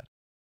decide.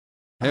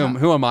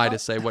 Who am I to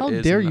say what How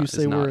is dare and you not-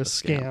 say is not we're a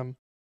scam? scam?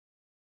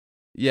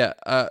 Yeah.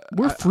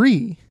 We're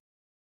free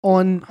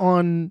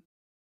on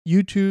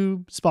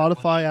YouTube,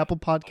 Spotify, Apple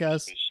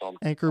Podcasts,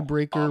 Anchor,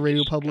 Breaker,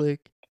 Radio Public.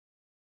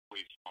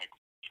 Wait for my call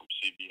from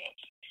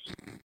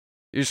CBS.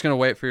 You're just gonna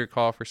wait for your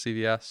call for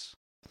CVS.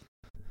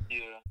 Yeah.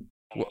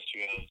 Unless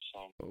you have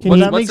some. Can you-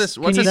 that What's makes- this?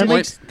 What's can this? you- that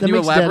makes- Can that you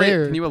makes dead elaborate?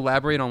 air. Can you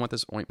elaborate on what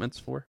this ointment's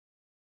for?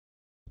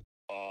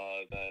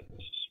 That's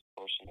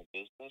personal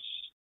business.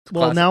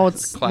 Well, now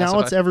it's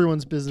classified.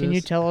 everyone's business. Can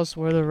you tell us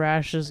where the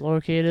rash is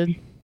located?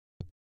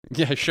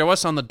 Yeah, show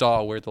us on the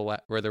doll where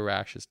the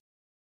rash is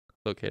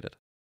located.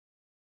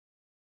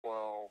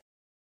 Well,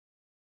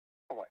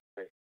 oh my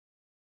face.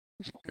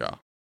 Yeah.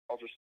 I'll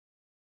just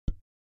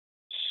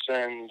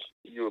send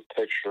you a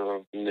picture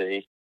of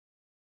me.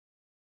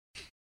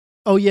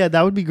 Oh yeah,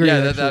 that would be great.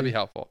 Yeah, that'd actually. be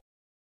helpful.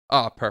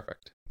 Oh,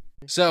 perfect.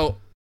 So,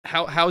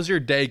 how's your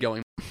day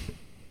going?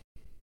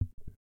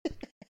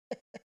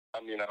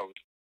 I mean, I was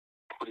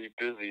pretty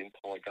busy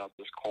until I got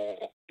this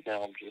call.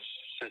 Now I'm just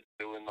sitting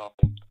doing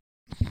nothing.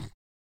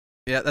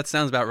 Yeah, that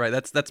sounds about right.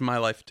 That's my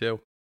life too.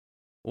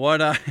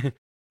 What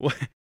what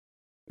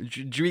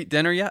did you eat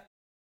dinner yet?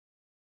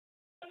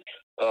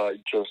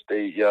 Just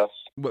ate, yes,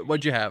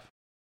 What'd you have?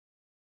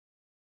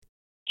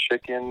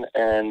 chicken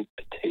and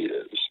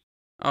potatoes.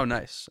 Oh,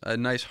 nice. A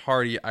nice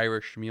hearty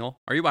Irish meal.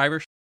 Are you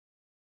Irish?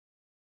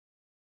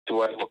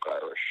 Do I look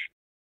Irish?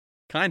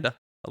 Kinda.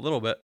 A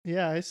little bit.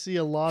 Yeah, I see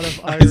a lot of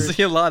I Irish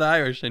see a lot of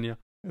Irish in you.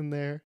 in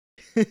there.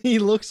 He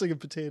looks like a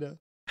potato.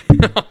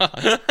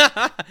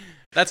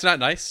 That's not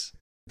nice.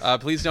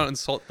 Please don't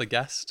insult the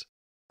guest.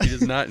 He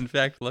does not, in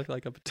fact, look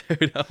like a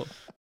potato.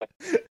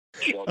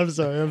 I'm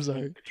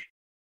sorry.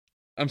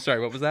 I'm sorry,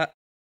 what was that?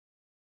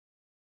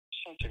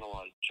 Sensing a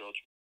lot of judgment.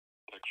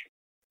 Picture.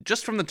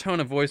 Just from the tone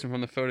of voice and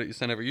from the photo you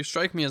sent over, you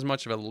strike me as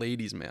much of a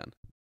ladies' man.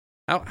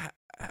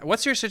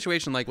 What's your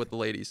situation like with the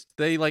ladies?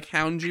 They like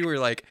hound you,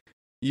 or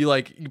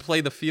you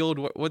play the field?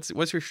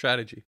 What's your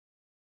strategy?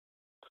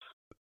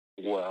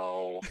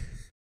 Well,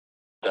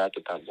 that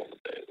depends on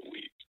the day of the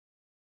week.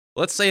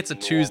 Let's say it's a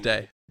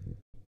Tuesday.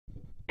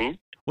 Hmm?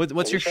 What's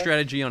What your was that?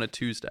 strategy on a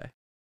Tuesday?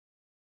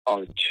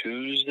 On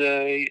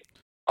Tuesday,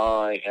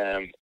 I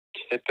am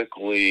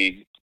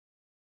typically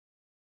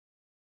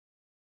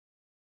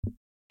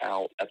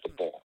out at the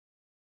bar.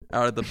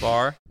 Out at the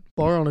bar?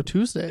 Bar on a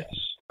Tuesday.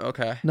 Yes.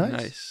 Okay.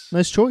 Nice.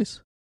 Nice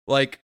choice.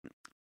 Like,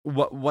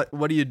 what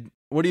are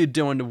you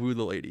doing to woo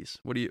the ladies?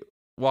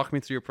 Walk me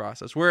through your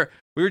process? We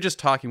were just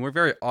talking. We're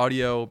very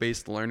audio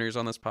based learners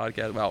on this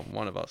podcast. Well,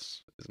 one of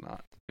us is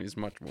not. He's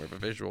much more of a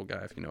visual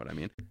guy, if you know what I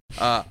mean.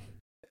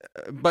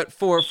 But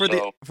for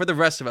the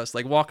rest of us,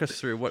 like, walk us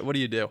through. What do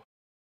you do?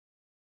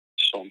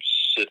 So I'm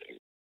sitting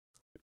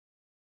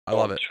I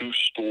love on it. 2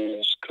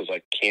 stools because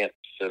I can't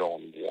sit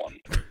on one.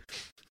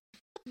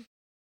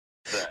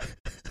 Then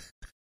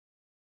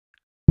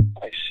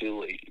I see a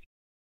lady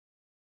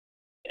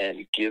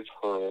and give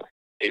her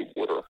a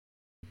water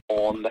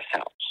on the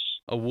house.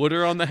 A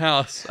wooder on the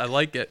house. I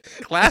like it.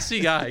 Classy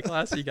guy.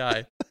 Classy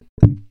guy.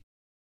 And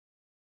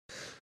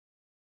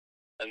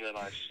then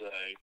I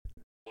say,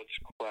 "What's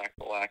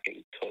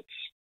crack-a-lacking toots?"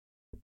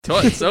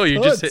 Toots. Oh,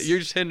 you're Toots.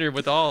 just hitting her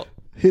with all.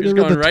 Hit You're her just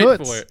with going the right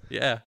toots. for it.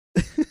 Yeah.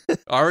 I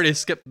already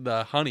skipped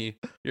the honey.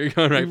 You're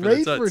going right for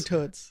Right the for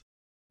toots.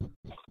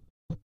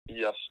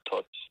 Yes,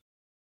 Toots.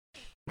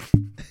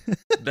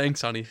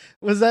 Thanks, honey.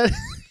 Was that?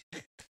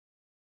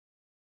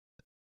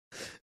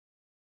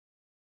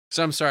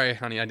 So I'm sorry,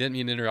 honey. I didn't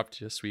mean to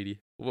interrupt you, sweetie.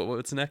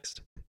 What's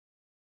next?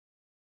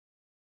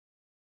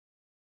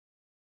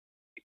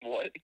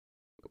 What?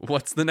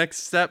 What's the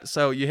next step?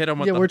 So you hit him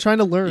with Yeah, the we're trying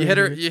to learn. you hit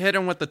her. here. You hit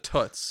him with the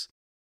toots.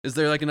 Is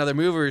there like another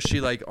move, or is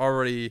she like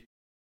already?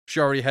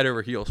 She already head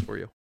over heels for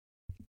you.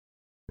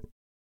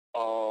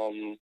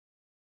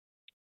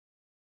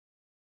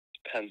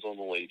 Depends on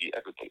the lady.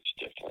 Everybody's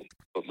different,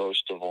 but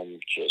most of them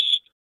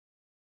just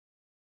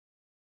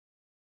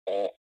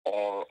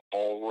are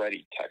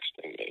already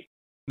texting me.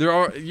 They're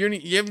all you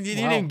didn't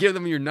Wow. even give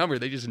them your number.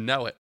 They just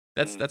know it.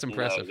 That's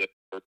impressive.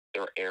 No,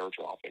 they're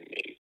airdropping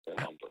me their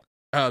number.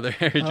 Oh, they're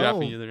airdropping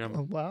Oh, you their number.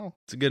 oh, wow.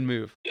 It's a good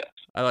move. Yes.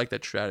 I like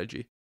that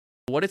strategy.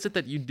 What is it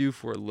that you do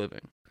for a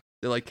living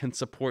that like can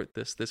support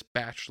this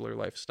bachelor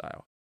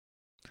lifestyle?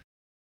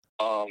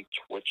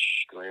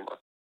 Twitch streamer.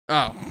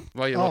 Oh,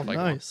 well, you Oh, look like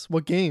one. nice.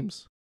 What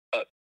games?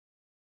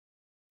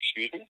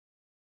 Excuse me?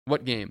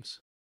 What games?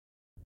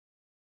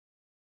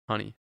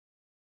 Honey.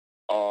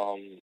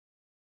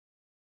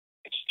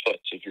 It's Toots.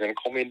 If you're gonna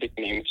call me a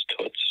nickname, it's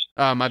Toots.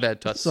 My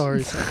bad, Tuts.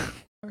 Sorry.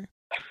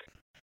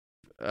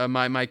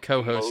 My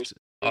co-host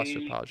also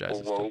Mostly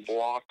apologizes.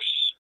 Roblox.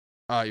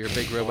 Oh, you're a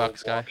big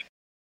Roblox guy.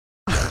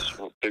 Yes,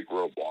 we're big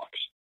Roblox.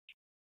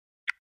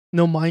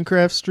 No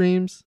Minecraft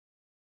streams.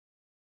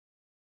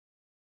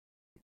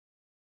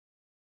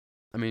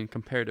 I mean,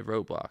 compared to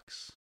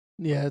Roblox,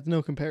 Yeah,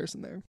 no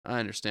comparison there. I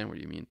understand what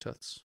you mean,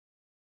 Tuts.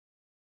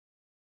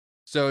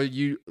 So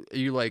you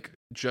like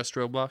just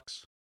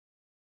Roblox?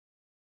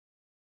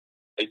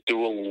 I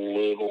do a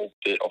little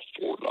bit of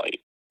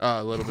Fortnite.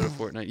 A little bit of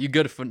Fortnite. You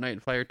good at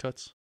Fortnite player,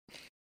 Tuts?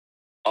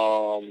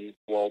 Well,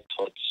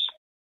 Toots.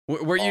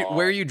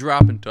 Where are you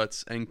dropping,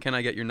 Tuts? And can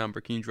I get your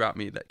number? Can you drop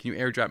me that? Can you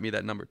airdrop me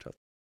that number, Tuts?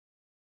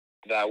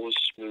 That was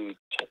smooth,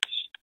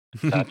 Toots.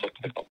 That's a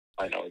pickup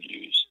I know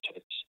use,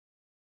 Toots.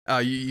 Oh,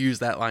 you use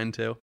that line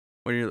too.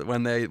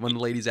 When the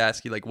ladies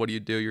ask you like, what do you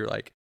do? You're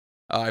like,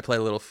 oh, I play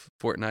a little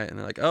Fortnite, and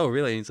they're like, oh,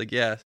 really? And he's like,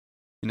 yeah.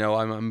 You know,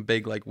 I'm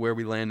big like where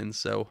we landing.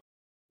 So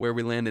where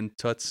we landing,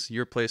 Tuts,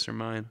 your place or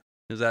mine?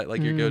 Is that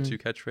like your go-to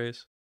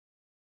catchphrase?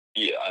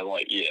 Yeah,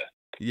 yeah.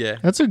 Yeah,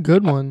 That's a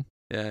good one.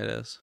 yeah, it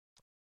is.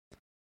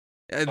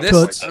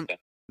 Tuts.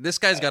 This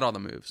guy's got all the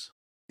moves.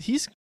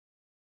 He's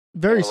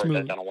very I'll write that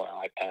smooth. down on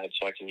my iPad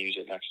so I can use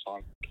it next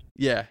time.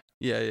 Yeah.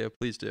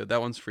 Please do. That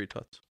one's free,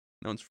 Tuts.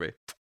 That one's free.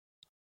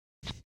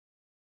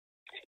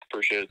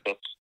 Appreciate it,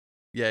 Toots.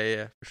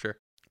 Yeah, for sure.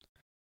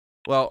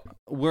 Well,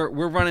 we're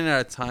running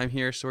out of time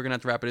here, so we're gonna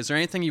have to wrap it. Is there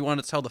anything you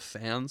want to tell the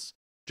fans?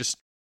 Just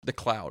the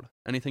cloud.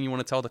 Anything you want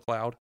to tell the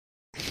cloud?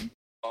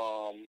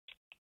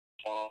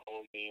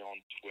 Follow me on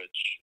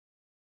Twitch.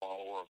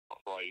 Follower of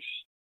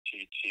Christ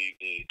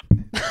TTV.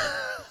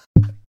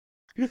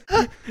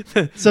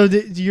 So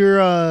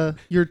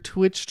your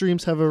Twitch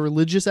streams have a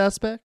religious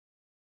aspect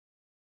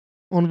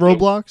on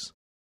Roblox?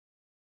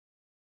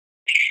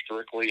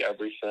 Strictly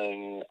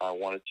everything I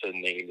wanted to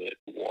name it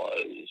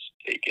was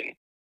taken.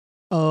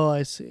 Oh,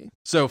 I see.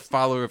 So,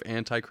 follower of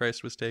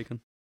Antichrist was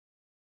taken.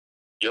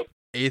 Yep.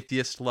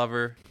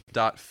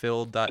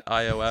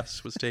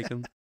 Atheistlover.phil.ios was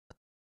taken.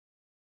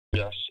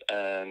 Yes,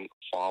 and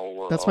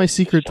follower. That's of my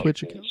secret Disciples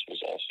Twitch account.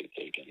 was also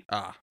taken.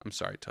 Ah, I'm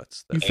sorry,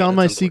 Tuts. You That's- found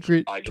my that's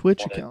unfortunate. secret I just Twitch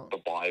wanted account.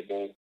 The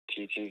Bible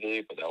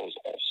TTV, but that was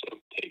also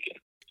taken.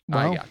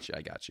 Wow.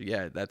 I got you.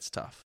 Yeah, that's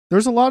tough.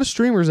 There's a lot of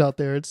streamers out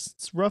there. It's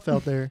rough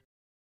out there.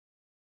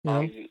 You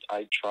know?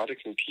 I try to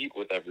compete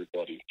with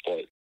everybody,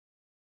 but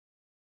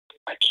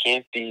I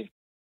can't be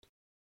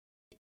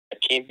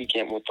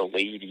getting with the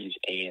ladies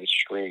and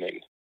streaming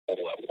all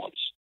at once.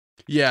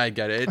 Yeah, I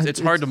get it. It's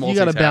hard to multitask. You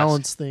got to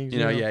balance things. You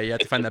know, yeah, you have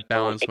to find that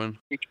balance when.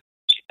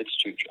 It's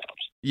two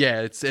jobs.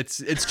 Yeah, it's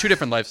two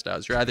different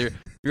lifestyles. You're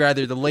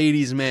either the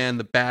ladies' man,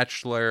 the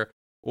bachelor,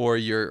 or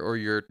you're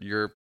you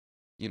know,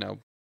 Or the I'm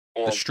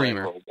playing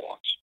streamer. Roblox.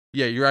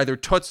 Yeah, you're either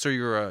Tuts or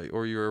you're a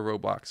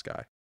Roblox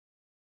guy.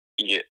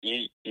 Yeah,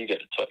 you get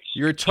a touch.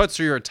 You're a Tuts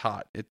or you're a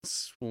Tot.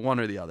 It's one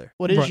or the other.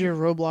 What is Right. your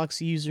Roblox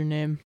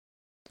username?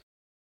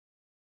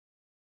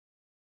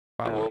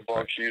 Follow it.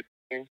 Roblox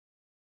using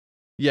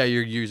Yeah,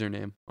 your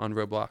username on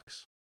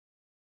Roblox.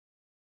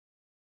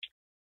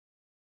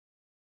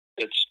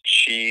 it's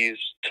cheese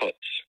toots.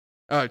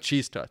 Oh,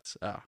 cheese Tuts.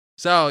 Oh,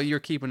 so you're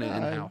keeping it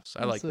in house.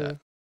 I like that.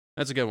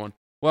 That's a good one.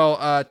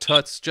 Well,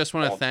 Tuts, just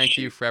want to Oh, thank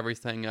you shoot. for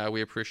everything.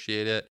 We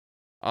appreciate it.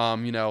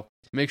 You know,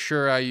 make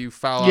sure you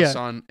follow us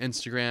Yeah. on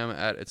Instagram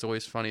at It's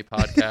Always Funny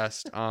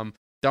Podcast.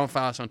 Don't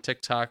follow us on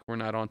TikTok. We're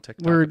not on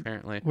TikTok We're-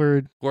 apparently.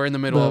 We're We're in the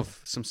middle the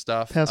of some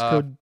stuff.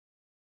 passcode.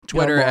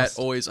 Twitter got at lost.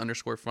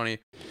 always_funny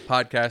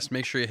podcast.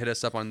 Make sure you hit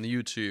us up on the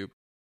YouTube,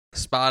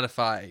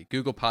 Spotify,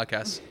 Google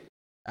Podcasts,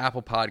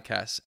 Apple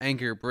Podcasts,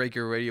 Anchor,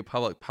 Breaker, Radio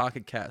Public,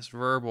 Pocket Cast,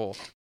 Verbal,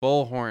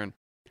 Bullhorn,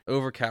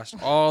 Overcast,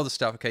 all the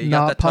stuff. Okay, you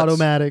got not that, Tuts?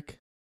 Podomatic.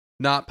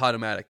 Not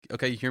Podomatic.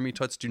 Okay, you hear me,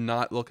 Tuts? Do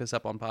not look us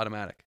up on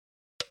Podomatic.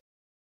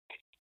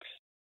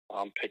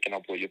 I'm picking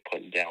up what you're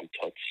putting down,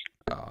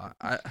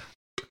 Toots.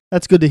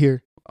 That's good to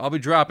hear. I'll be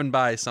dropping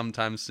by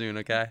sometime soon,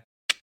 okay?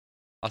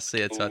 I'll see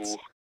you, Toots. Ooh.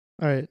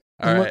 All right.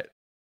 All And right.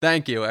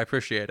 Thank you. I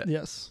appreciate it.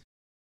 Yes.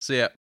 See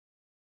ya.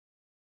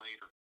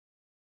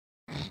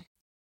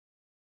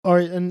 All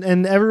right,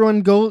 and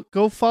everyone go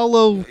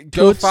follow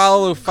Go Toots,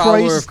 follow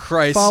Follower of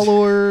Christ.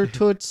 follower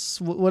Toots,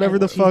 whatever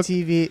the fuck.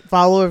 TV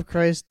follower of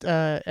Christ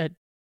at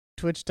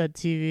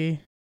twitch.tv.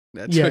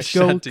 At Yeah,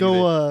 Twitch.tv.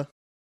 go.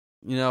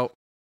 You know,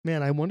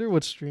 Man, I wonder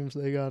what streams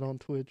they got on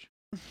Twitch.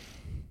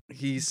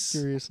 he's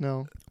Curious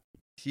now.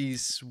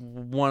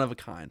 one of a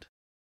kind.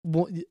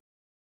 What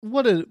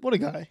a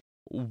guy.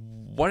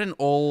 What an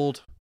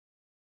old,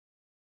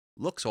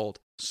 looks old,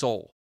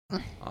 soul.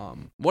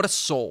 What a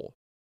soul.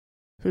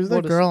 Who's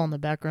What that a- girl on the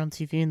background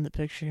TV in the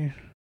picture?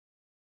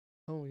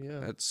 Oh yeah.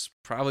 That's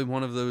probably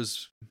one of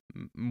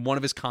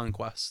his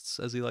conquests,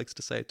 as he likes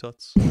to say,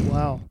 Toots.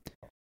 Wow.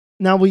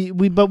 Now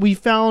we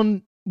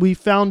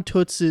found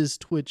Toots's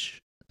Twitch.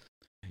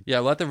 Yeah,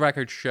 let the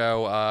record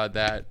show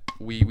that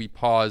we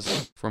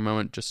pause for a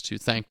moment just to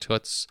thank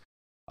Toots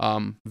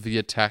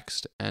via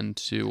text and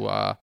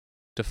to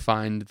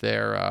find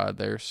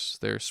their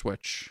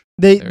Switch.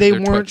 They their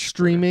weren't Twitch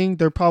streaming.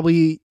 They're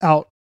probably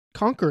out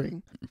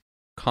conquering.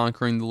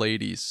 Conquering the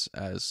ladies,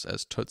 as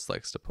Toots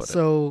likes to put it.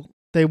 So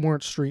they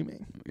weren't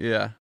streaming.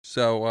 Yeah.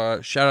 So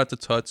shout out to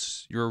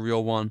Toots. You're a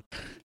real one.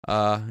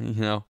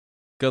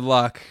 Good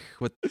luck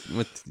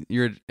with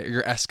your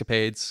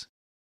escapades.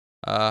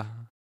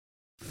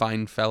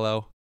 Fine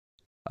fellow.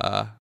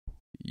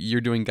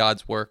 You're doing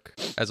God's work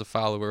as a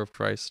follower of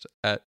Christ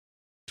at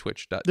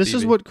twitch.tv. This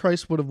is what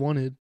Christ would have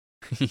wanted.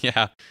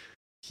 Yeah.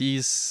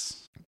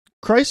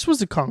 Christ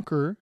was a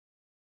conqueror.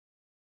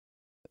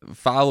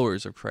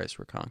 Followers of Christ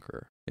were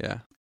conqueror. Yeah.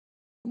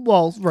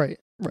 Well, right.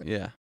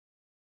 Yeah.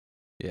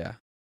 Yeah.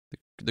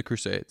 The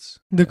Crusades.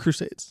 The Yeah,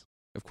 Crusades.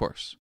 of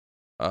course.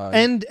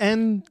 And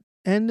in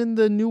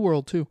the New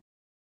World too.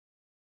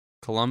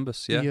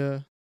 Columbus,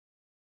 yeah.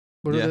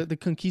 What Yeah. are the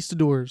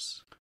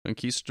conquistadors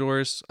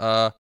Conquistadors,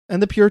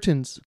 and the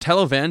Puritans,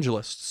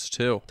 televangelists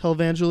too.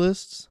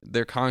 televangelists?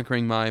 They're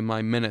conquering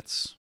my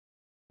minutes.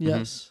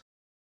 Yes.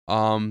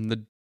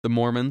 The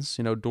Mormons,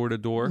 door to The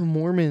door.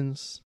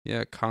 Mormons,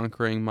 Yeah,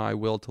 conquering my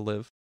will to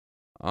live.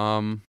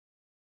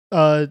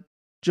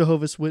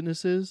 Jehovah's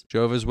Witnesses.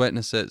 Jehovah's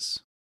Witnesses.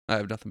 I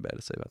have nothing bad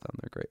to say about them.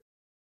 They're great.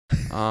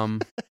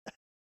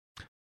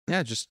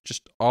 Yeah, just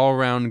all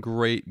around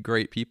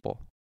great people.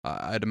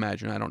 I'd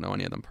imagine. I don't know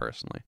any of them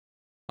personally.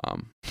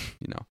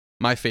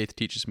 My faith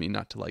teaches me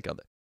not to like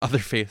other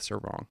faiths are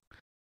wrong.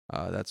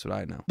 That's what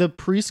I know. The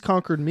priest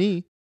conquered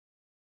me.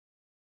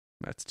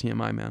 That's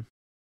TMI, man.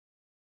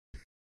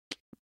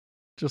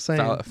 Just saying.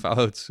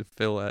 Follow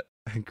Phil at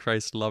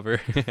Christ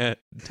Lover.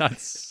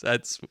 that's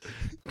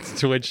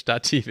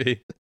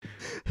twitch.tv.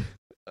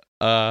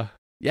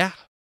 Yeah.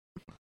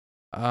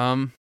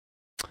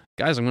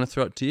 Guys, I'm gonna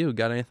throw it to you.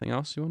 Got anything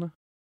else you wanna?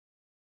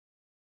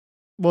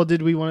 Well,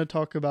 did we want to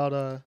talk about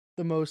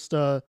the most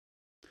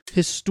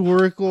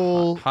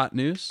historical Hot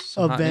news?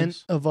 Some hot event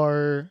news? of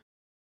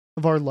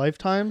our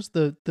lifetimes?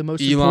 The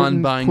most Elon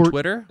important buying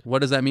Twitter. What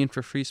does that mean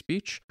for free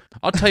speech?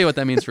 I'll tell you what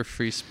that means for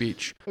free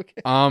speech.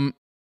 Okay.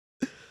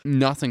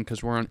 Nothing,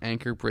 because we're on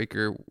Anchor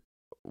Breaker.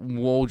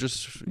 We'll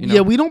just Yeah,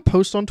 we don't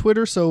post on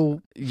Twitter,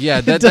 so yeah,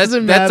 it that's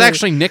doesn't matter.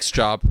 actually Nick's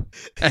job,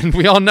 and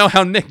we all know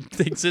how Nick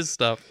thinks his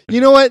stuff. you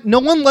know what? No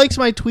one likes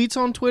my tweets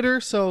on Twitter,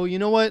 so you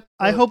know what?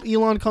 I hope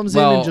Elon comes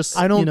in and just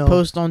I don't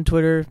post on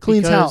Twitter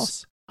cleans because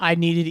house. I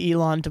needed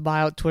Elon to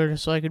buy out Twitter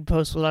so I could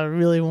post what I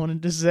really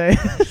wanted to say.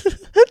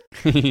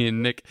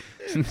 Nick.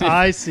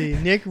 I see.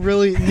 Nick, he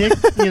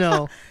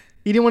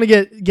didn't want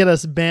to get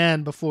us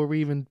banned before we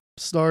even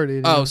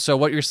started. Oh, so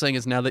what you're saying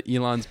is now that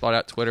Elon's bought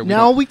out Twitter,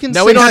 now we can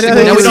now say we don't have to,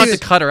 they now we can don't see have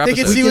to cut our they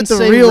can episodes. see we what can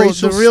the say real-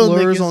 racial the real Nick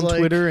slurs is on like.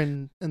 Twitter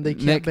and they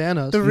can't Nick- ban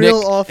us. The real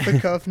off the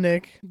cuff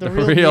Nick. The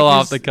real Nick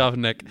off is the cuff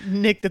Nick.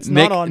 Nick that's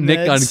Nick, not on Nick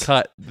meds.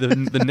 uncut.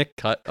 The Nick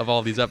cut of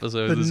all these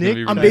episodes The is Nick-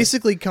 gonna be I'm ridiculous.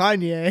 basically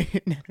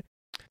Kanye.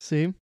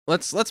 See?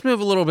 Let's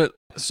move a little bit.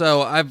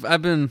 So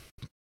I've been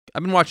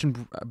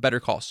watching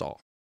Better Call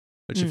Saul,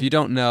 which if you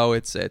don't know,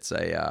 it's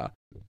a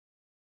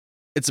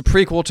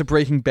prequel to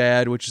Breaking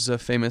Bad, which is a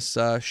famous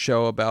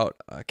show about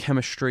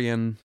chemistry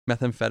and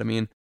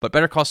methamphetamine. But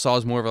Better Call Saul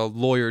is more of a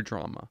lawyer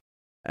drama,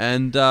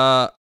 and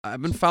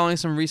I've been following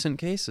some recent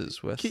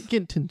cases with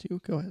Continue.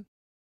 Go ahead.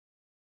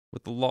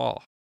 with the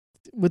law.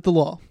 With the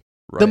law.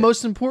 Right. The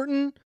most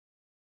important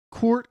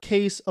court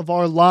case of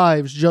our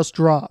lives just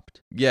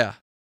dropped. Yeah,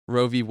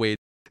 Roe v. Wade.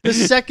 The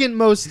second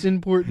most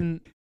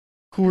important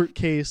court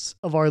case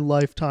of our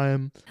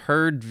lifetime.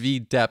 Heard v.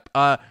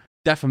 Depp.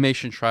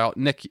 Defamation trial.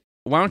 Nick,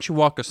 why don't you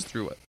walk us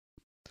through it?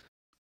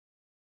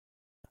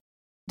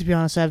 To be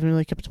honest, I haven't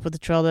really kept up with the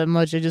trial that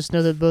much. I just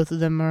know that both of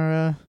them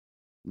are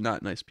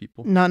Not nice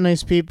people. not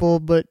nice people,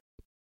 but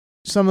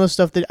some of the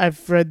stuff that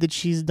I've read that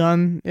she's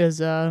done is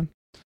You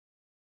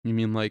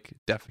mean like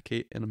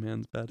defecate in a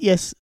man's bed?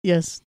 yes,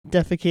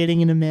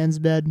 defecating in a man's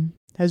bed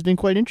has been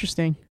quite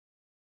interesting.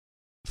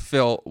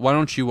 Phil, why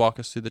don't you walk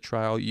us through the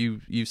trial? You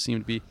seem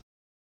to be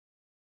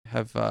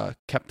have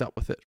kept up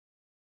with it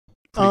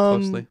pretty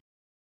closely.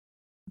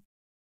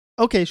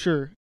 Okay,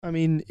 sure. I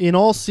mean, in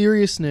all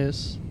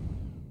seriousness,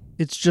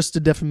 it's just a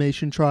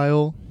defamation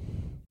trial.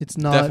 It's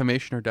not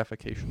Defamation or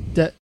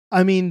defecation?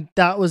 I mean,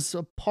 that was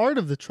a part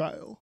of the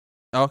trial,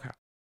 Okay.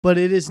 but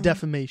it is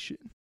defamation.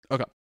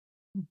 Okay.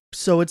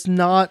 So it's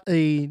not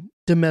a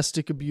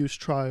domestic abuse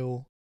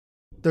trial.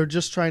 They're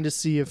just trying to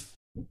see if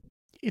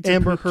It's a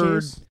Amber proof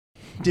Heard case.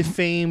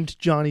 defamed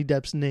Johnny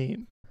Depp's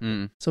name.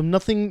 Mm. So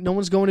no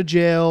one's going to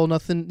jail,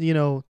 nothing,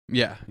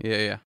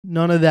 Yeah.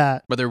 none of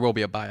that. But there will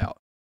be a buyout.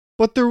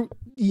 But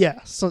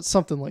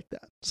something like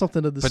that.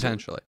 Something of the sort.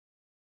 Potentially.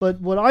 But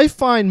what I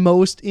find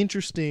most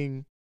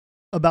interesting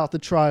about the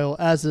trial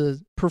as a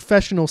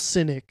professional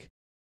cynic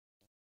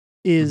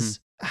is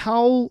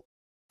how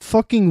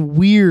fucking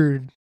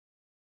weird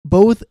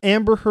both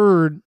Amber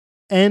Heard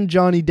and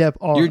Johnny Depp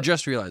are. You're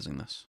just realizing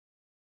this.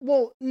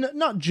 Well,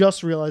 not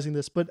just realizing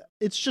this, but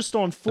it's just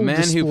on full The man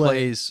display. who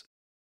plays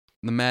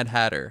the Mad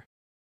Hatter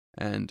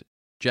and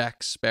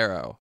Jack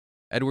Sparrow,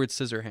 Edward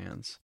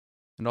Scissorhands,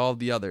 and all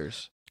the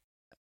others.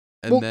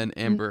 And Well, then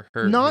Amber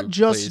Heard. Not who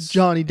just plays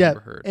Johnny Depp, Amber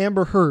Heard.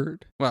 Amber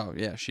Heard. Well,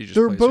 yeah, she just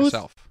They're plays both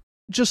herself.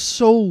 Just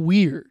so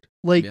weird.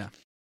 Like, Yeah.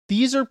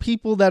 these are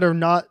people that are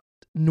not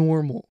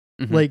normal.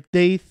 Mhm. Like,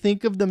 they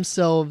think of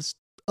themselves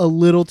a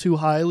little too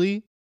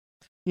highly,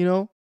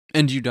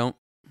 And you don't.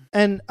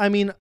 And I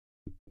mean,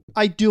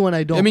 I do and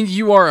I don't. I mean,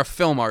 you are a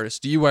film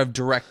artist. You have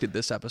directed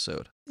this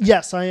episode.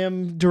 yes, I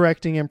am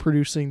directing and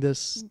producing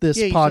this Yeah, you set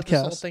this whole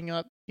podcast. thing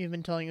up. You've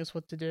been telling us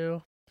what to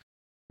do.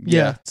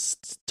 Yeah,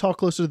 talk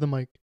closer to the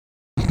mic.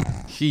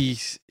 He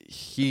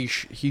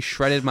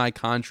shredded my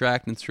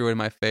contract and threw it in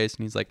my face,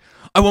 and he's like,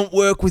 "I won't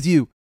work with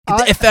you. Get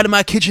the F out of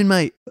my kitchen,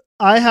 mate."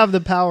 I have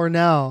the power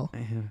now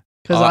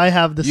because I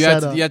have the you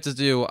setup. have to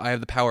do. I have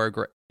the power of.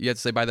 You have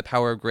to say, by the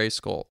power of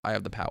Grayskull, I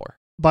have the power.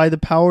 By the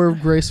power of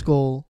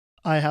Grayskull,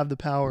 I have the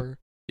power.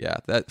 Yeah,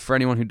 that for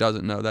anyone who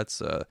doesn't know,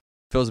 that's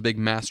Phil's a big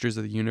Masters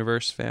of the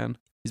Universe fan.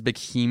 He's a big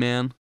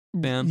He-Man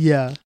fan.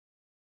 Yeah.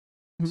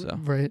 So.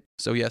 Right.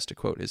 So he has to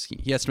quote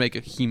he has to make a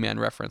He-Man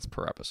reference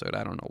per episode.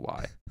 I don't know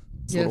why.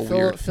 It's a Yeah, little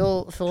weird.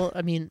 Phil.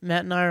 I mean,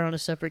 Matt and I are on a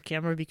separate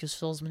camera because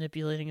Phil's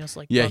manipulating us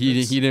like. Yeah,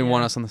 puppets. he didn't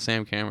want Yeah. us on the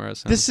same camera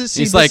as him. This is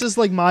He's this is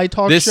like my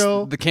talk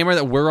show. The camera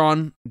that we're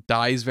on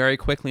dies very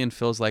quickly, and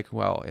Phil's like,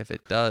 "Well, if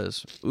it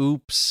does,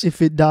 oops,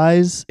 If it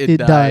dies, it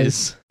dies.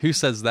 dies." Who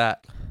says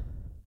that?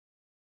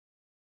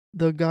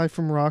 The guy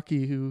from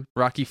Rocky who,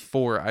 Rocky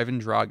IV, Ivan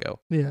Drago.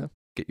 yeah.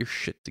 Get your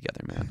shit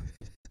together, man.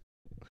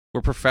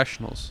 We're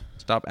professionals.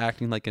 Stop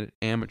acting like an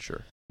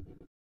amateur. All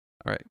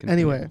right.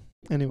 continue.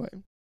 Anyway.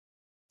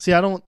 See, I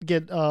don't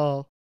get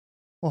hung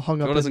up.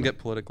 Phil doesn't in- get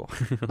political.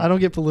 I don't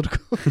get political.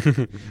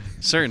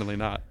 Certainly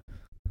not.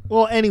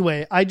 Well,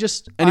 anyway,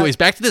 Anyways,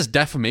 back to this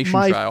defamation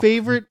my trial.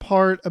 favorite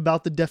part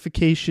about the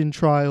defecation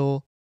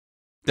trial.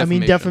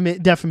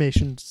 Defamation.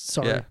 Defamation.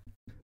 Sorry.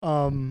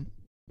 Yeah.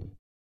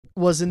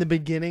 Was in the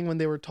beginning when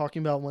they were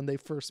talking about when they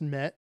first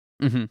met,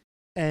 Mm-hmm.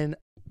 and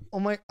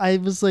I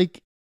was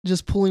like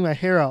just pulling my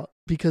hair out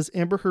because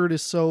Amber Heard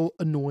is so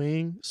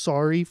annoying.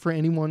 Sorry for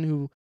anyone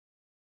who,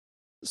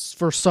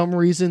 for some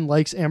reason,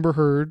 likes Amber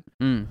Heard,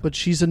 but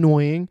she's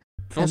annoying.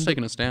 Phil's And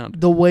taking a stand.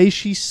 The way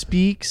she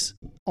speaks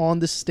on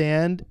the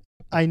stand,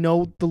 I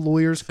know the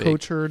lawyers Fake.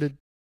 coach her to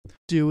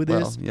do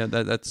this. Well, yeah,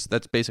 that's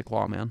basic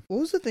law, man. What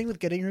was the thing with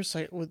getting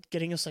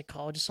a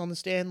psychologist on the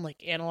stand, like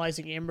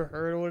analyzing Amber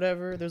Heard or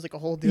whatever? There's like a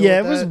whole deal.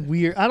 Yeah, with it was that.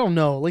 weird. I don't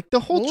know. Like the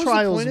What whole was the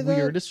trial point is of that?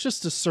 weird. It's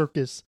just a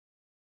circus.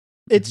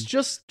 It's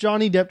just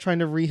Johnny Depp trying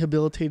to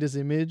rehabilitate his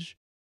image,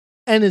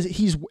 and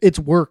it's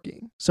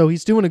working. So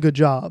he's doing a good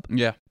job.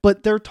 Yeah,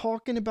 But they're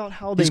talking about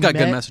how they he's got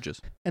met good messages.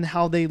 and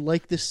how they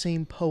like the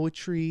same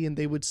poetry, and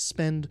they would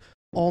spend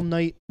all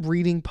night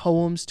reciting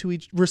poems to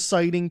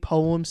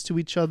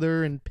each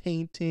other and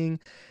painting.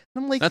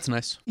 And I'm like, That's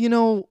nice.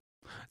 it's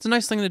It's a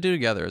nice thing to do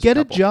together. As get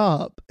a a couple.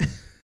 job.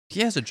 He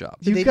has a job.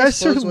 Did You they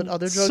guys are disclose what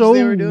other drugs so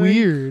they were doing?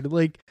 weird.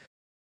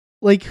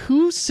 Like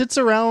who sits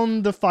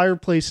around the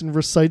fireplace and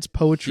recites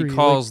poetry? He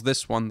calls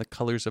this one the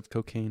colors of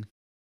cocaine.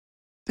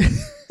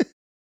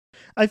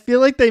 I feel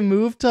like they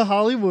moved to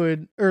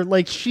Hollywood, or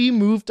like she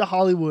moved to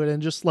Hollywood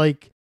and just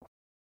like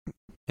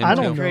Him I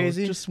too. don't know,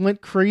 Crazy. just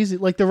went crazy.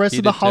 Like the rest He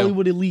of the did too.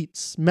 Hollywood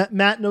elites.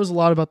 Matt knows a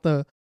lot about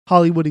the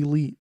Hollywood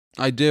elite.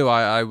 I do.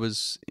 I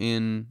was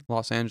in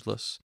Los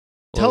Angeles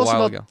a Tell us little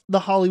while about ago. the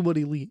Hollywood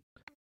elite.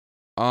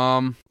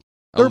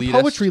 They're Elitist,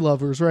 poetry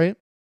lovers, right?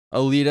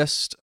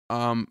 elitist,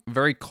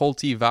 very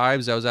culty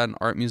vibes. I was at an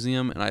art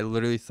museum, and I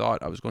literally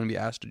thought I was going to be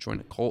asked to join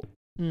a cult.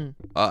 Mm.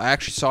 I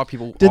actually saw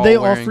people. Did all they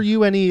wearing- offer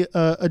you any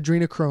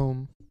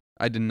adrenochrome?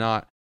 I did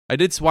not. I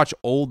did watch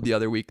Old the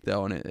other week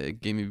though, and it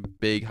gave me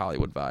big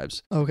Hollywood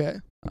vibes. Okay.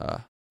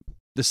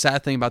 The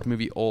sad thing about the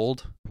movie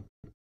Old,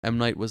 M.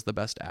 Night was the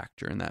best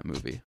actor in that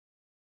movie.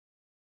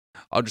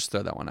 I'll just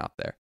throw that one out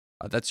there.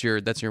 That's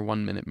your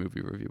 1 minute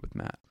movie review with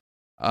Matt.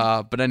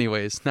 But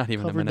anyways, not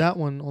even a Covered minute. that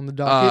one on the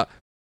docket.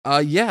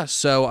 Yeah.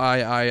 So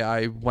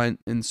I went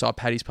and saw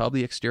Patty's Pub,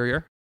 the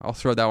exterior. I'll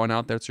throw that one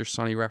out there. It's your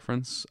Sunny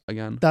reference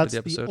again. That's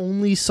for the the episode.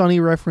 only Sunny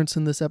reference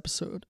in this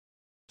episode.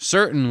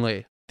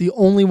 Certainly. The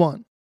only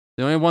one.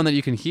 The only one that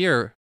you can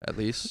hear, at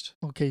least,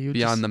 Okay, you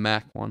beyond just, the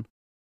Mac one.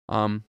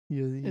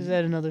 Is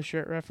that another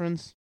shirt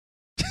reference?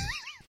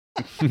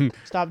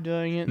 Stop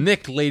doing it.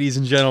 Nick, ladies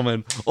and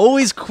gentlemen.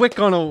 Always quick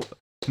on a...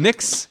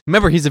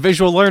 Remember, he's a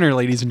visual learner,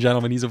 ladies and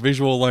gentlemen. He's a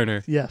visual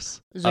learner.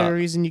 Yes. Is there a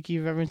reason you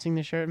keep referencing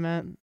the shirt,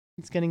 Matt?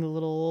 It's getting a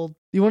little old.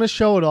 You want to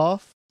show it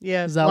off?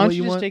 Yeah. Is that why don't what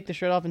you just want? take the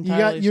shirt off You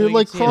entirely? you're so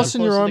like can see it up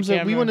crossing your close to arms the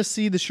up. We camera? want to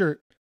see the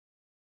shirt.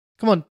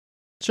 Come on,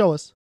 show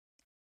us.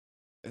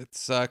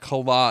 It's a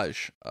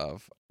collage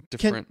of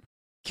different...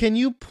 Can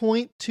you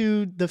point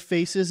to the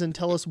faces and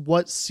tell us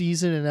what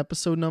season and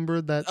episode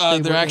number that they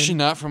they're were actually in?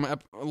 not from... a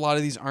lot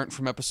of these aren't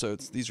from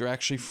episodes. These are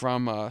actually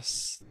from...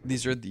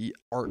 these are the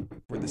art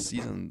for the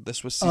season.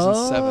 This was season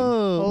 7.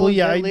 Oh, well,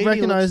 yeah, that I lady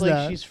recognize looks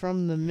that. like she's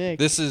from the mix.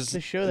 This is the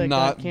show that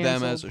not got them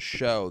canceled. as a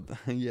show.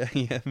 yeah.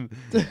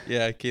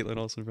 Yeah, Caitlin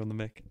Olsen from the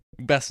Mick.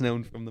 Best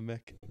known from the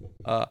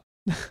Mick.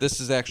 This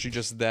is actually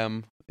just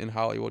them in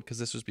Hollywood because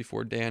this was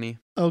before Danny.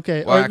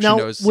 Okay, Well, all right, actually, now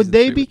no, it's would season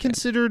they 3 be with Danny.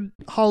 considered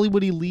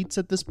Hollywood elites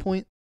at this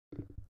point?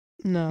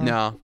 No.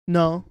 No.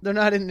 No. They're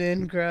not in the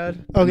in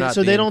crowd. Okay, Not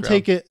so the they in don't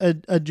crowd. take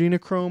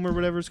adrenochrome or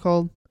whatever it's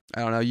called.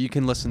 I don't know. You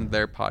can listen to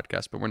their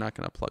podcast, but we're not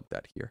going to plug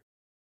that here.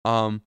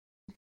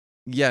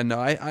 Yeah, no,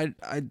 I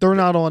They're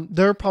not on.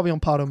 They're probably on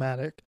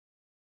Podomatic.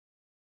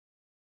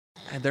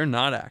 they're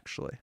not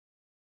actually.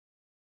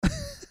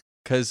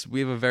 Because we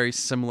have a very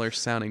similar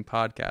sounding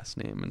podcast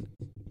name, and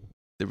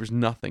there was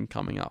nothing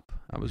coming up.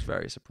 I was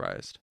very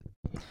surprised.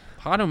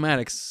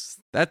 Podomatics,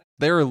 that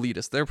they're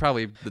elitist. They're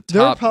probably the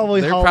They're top.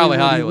 probably they're Hollywood probably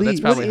Hollywood. That's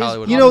elite. probably What is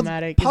Hollywood. You know,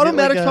 Podomatic? Is it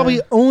Podomatic's like a-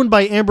 probably owned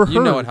by Amber Heard.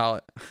 You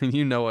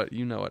know what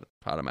you know what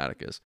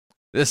Podomatic is.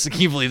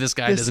 Can you believe this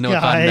guy This doesn't know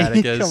what guy,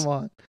 Podomatic is? Come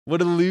on.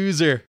 What a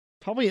loser.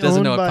 Probably Doesn't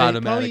owned know what by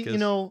Podomatic probably, is. you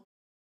know,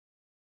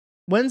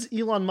 when's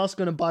Elon Musk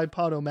going to buy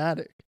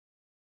Podomatic?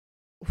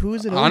 Who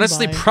is it? owned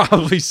Honestly, by?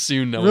 probably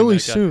soon. knowing Really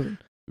that guy. soon.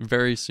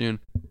 Very soon.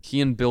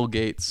 He and Bill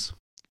Gates.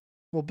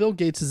 Well, Bill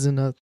Gates is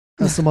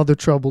has some other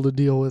trouble to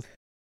deal with.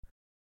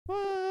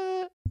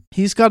 What?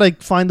 He's got to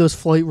find those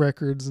flight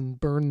records and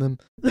burn them.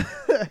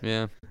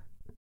 Yeah.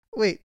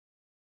 Wait,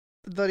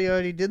 I thought he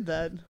already did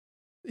that.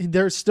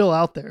 They're still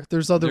out there.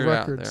 There's other They're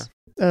out records.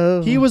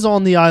 Oh, He was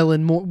on the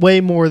island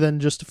way more than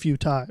just a few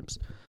times.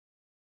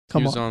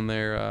 Come he was on. on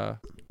there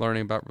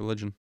learning about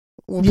religion.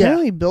 Well, Yeah.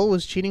 apparently Bill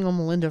was cheating on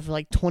Melinda for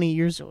like 20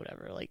 years or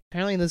whatever. Like,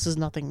 apparently this is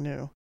nothing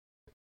new.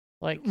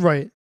 Like,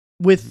 Right.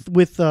 With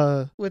with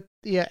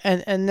yeah,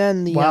 and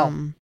then the Wow.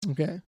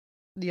 okay.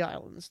 the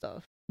island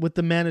stuff. With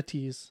the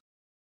manatees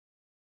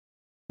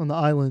on the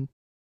island.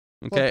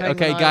 Okay, Penguin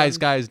okay, guys,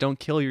 Island. don't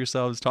kill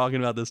yourselves talking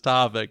about this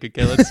topic.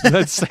 Okay,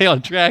 let's stay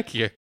on track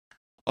here.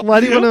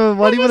 Why do you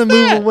want to move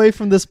that? away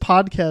from this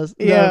podcast?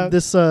 Yeah.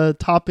 This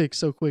topic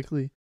so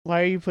quickly.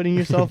 Why are you putting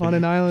yourself on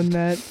an island,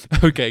 Matt?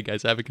 Okay,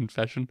 guys, I have a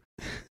confession.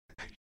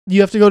 You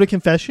have to go to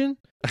confession?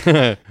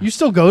 You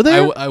still go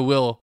there? I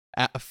will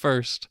at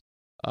first.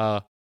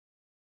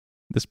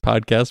 This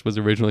podcast was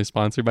originally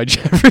sponsored by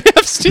Jeffrey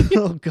Epstein.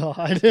 Oh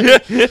God. We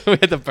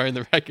had to burn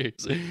the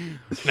records.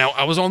 Now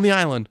I was on the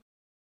island,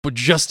 but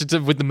just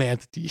with the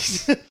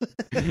manatees.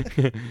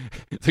 The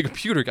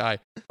computer guy.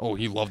 Oh,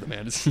 he loved the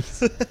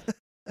manatees.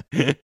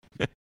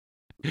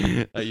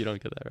 You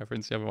don't get that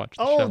reference. You haven't watched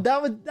the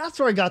show. That's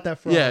where I got that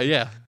from.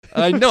 Yeah.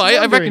 I know. I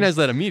wondering. recognize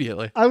that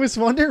immediately. I was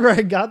wondering where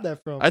I got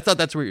that from. I thought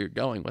that's where you're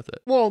going with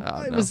it. Well,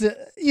 Oh, it no.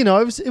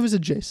 was it was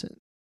adjacent.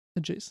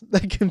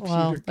 That computer.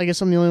 Wow, I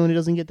guess I'm the only one who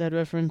doesn't get that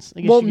reference.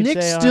 I guess Well, you could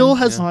Nick say still I'm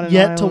has on an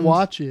yet to island.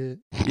 watch it.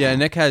 Yeah,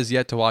 Nick has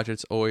yet to watch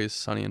It's Always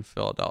Sunny in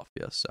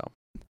Philadelphia. So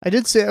I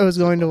did say I was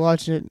going to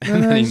watch it, And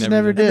and then I he just never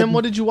never did. did. And then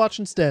what did you watch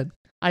instead?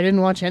 I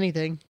didn't watch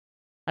anything.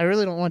 I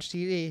really don't watch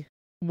TV.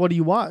 What do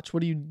you watch?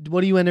 What do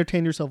you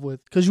entertain yourself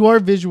with? Because you are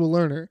a visual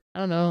learner. I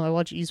don't know. I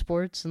watch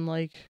esports and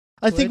like.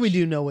 I think we Twitch.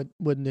 do know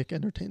what Nick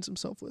entertains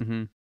himself with.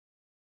 mhm.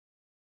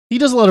 He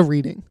does a lot of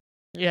reading.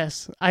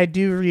 Yes, I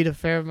do read a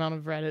fair amount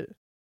of Reddit.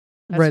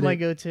 That's Reddit. my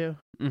go-to.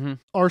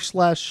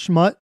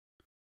 r/schmut.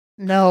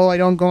 No, I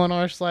don't go on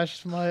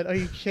r/smut. Are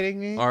you kidding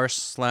me?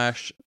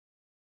 r/ANVs,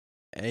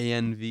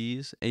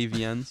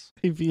 AVNs.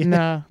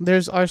 Nah,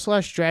 there's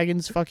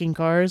r/dragons fucking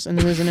cars, and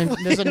then there's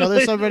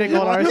another subreddit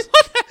called r.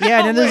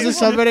 Yeah, and then there's a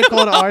subreddit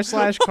called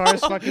r/cars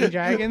fucking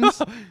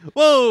dragons.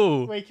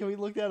 Whoa. Wait, can we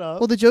look that up?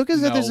 Well, the joke is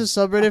that there's a No.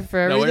 subreddit for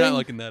No, everything. we're not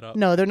looking that up.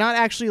 No, they're not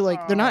actually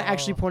they're not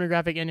actually Oh.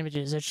 pornographic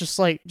images. It's just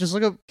look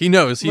up. He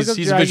knows. Look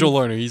He's up a visual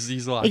dragon- learner. He's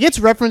It alive. gets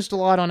referenced a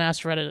lot on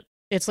Ask Reddit.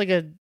 It's like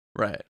a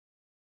Right.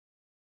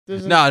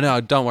 there's a- No,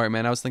 don't worry,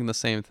 man. I was thinking the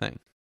same thing.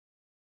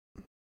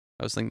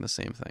 I don't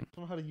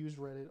know how to use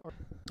Reddit.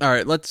 All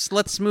right,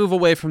 let's move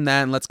away from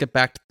that and let's get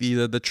back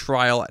to the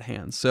trial at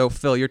hand. So,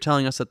 Phil, you're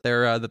telling us that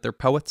they're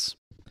poets?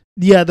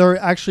 Yeah, they're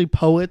actually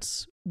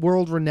poets,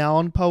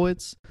 world-renowned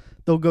poets.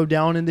 They'll go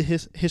down into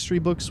history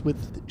books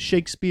with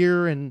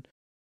Shakespeare and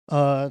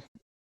I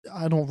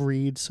don't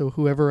read, so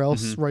whoever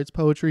else writes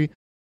poetry.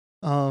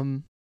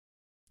 And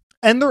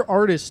they're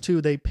artists too.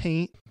 They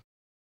paint,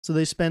 so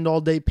they spend all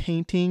day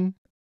painting,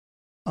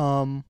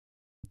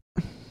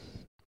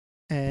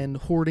 and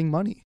hoarding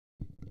money.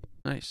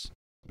 Nice.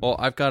 Well,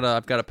 I've got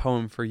a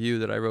poem for you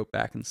that I wrote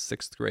back in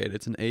 6th grade.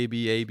 It's an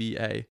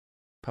ABABA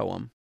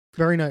poem.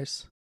 Very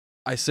nice.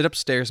 I sit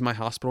upstairs in my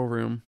hospital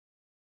room.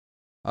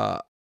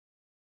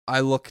 I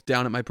look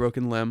down at my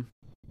broken limb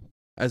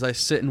as I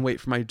sit and wait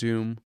for my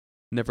doom.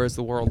 Never has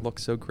the world looked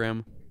so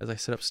grim as I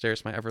sit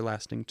upstairs in my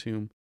everlasting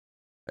tomb.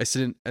 As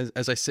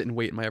I sit and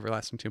wait in my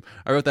everlasting tomb.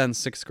 I wrote that in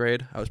 6th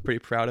grade. I was pretty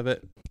proud of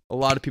it. A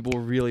lot of people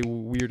were really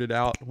weirded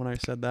out when I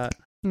said that.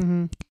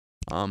 Mm-hmm.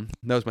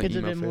 That was my It's a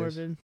emo bit phase.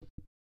 morbid.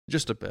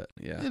 Just a bit,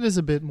 yeah. It is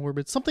a bit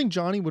morbid. Something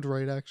Johnny would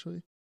write,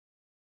 actually.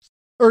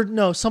 Or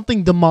no,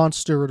 something the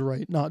monster would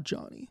write, not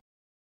Johnny.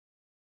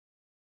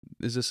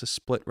 Is this a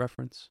Split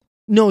reference?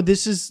 No,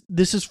 this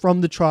is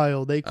from the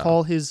trial. They Oh.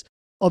 call his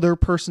other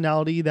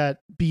personality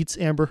that beats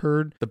Amber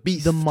Heard The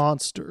Beast. the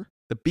monster.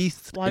 The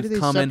Beast Why do is they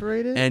coming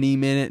separate it? any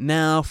minute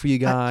now for you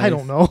guys. I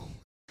don't know.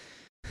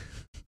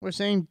 We're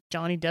saying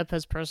Johnny Depp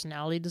has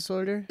personality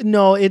disorder.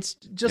 No, it's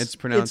just It's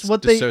pronounced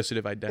what they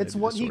dissociative identity it's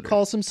what disorder. he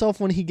calls himself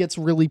when he gets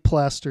really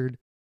plastered.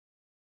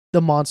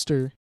 The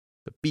monster.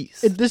 The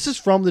Beast. This is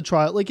from the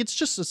trial. Like it's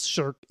just a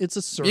it's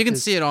a circus. You can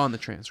see it all in the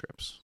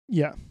transcripts.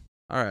 Yeah.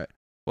 All right.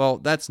 Well,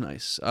 that's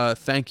nice.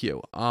 Thank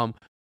you.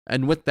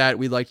 And with that,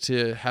 we'd like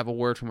to have a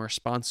word from our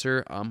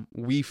sponsor,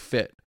 We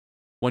Fit.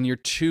 When you're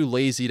too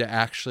lazy to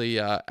actually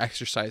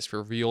exercise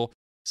for real,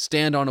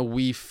 stand on a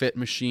We Fit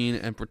machine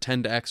and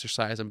pretend to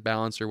exercise and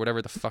balance or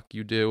whatever the fuck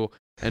you do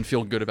and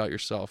feel good about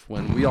yourself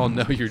when we all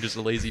know you're just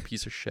a lazy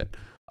piece of shit.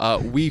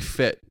 We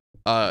Fit.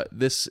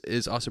 This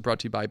is also brought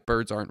to you by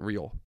Birds Aren't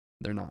Real.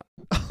 They're not.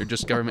 They're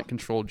just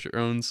government-controlled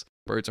drones.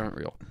 Birds aren't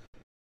real.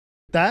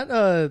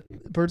 That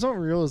Birds Aren't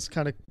Real is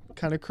kind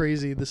of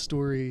crazy, the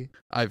story.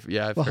 I've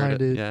heard behind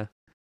it. it. Yeah.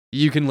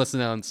 You can listen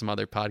on some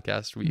other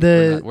podcasts.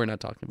 We're not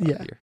talking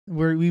about it here.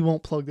 We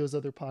won't plug those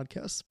other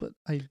podcasts, but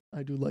I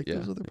do like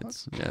those other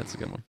podcasts. It's a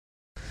good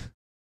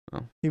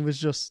one. He was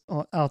just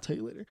I'll tell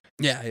you later.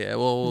 Yeah.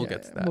 We'll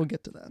get to that. We'll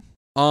get to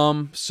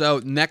that.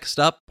 So next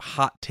up,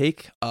 hot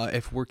take.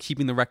 If we're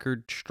keeping the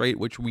record straight,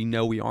 which we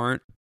know we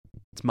aren't,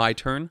 it's my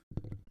turn.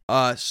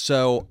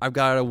 So I've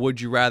got a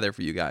would you rather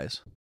for you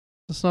guys.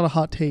 That's not a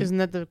hot take. Isn't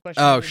that the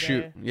question? Oh of the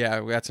shoot. day?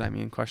 Yeah, that's what I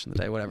mean. Question of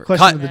the day, whatever.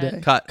 Question Cut. of the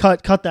day. Cut.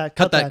 Cut that.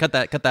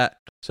 Cut that.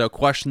 So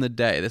question of the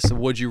day. This is a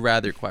would you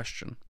rather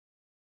question.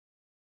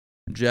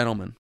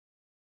 Gentlemen,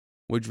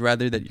 would you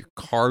rather that your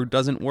car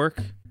doesn't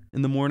work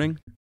in the morning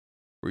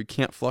or you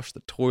can't flush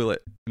the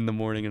toilet in the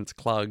morning and it's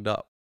clogged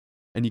up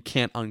and you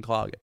can't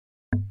unclog it?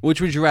 Which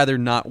would you rather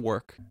not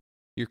work?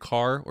 Your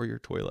car or your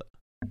toilet?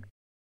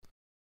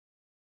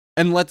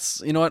 And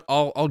you know what?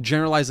 I'll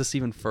generalize this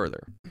even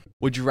further.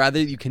 Would you rather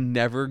you can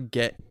never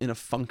get in a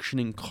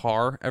functioning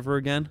car ever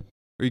again,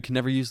 or you can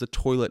never use the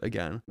toilet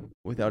again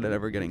without it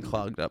ever getting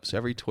clogged up? So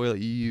every toilet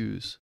you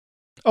use.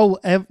 Oh,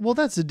 well,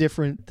 this is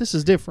different.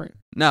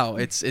 No,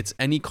 it's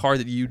any car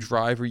that you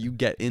drive or you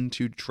get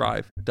into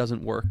drive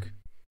doesn't work.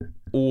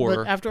 Or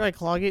But after I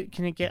clog it,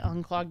 can it get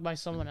unclogged by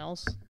someone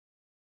else?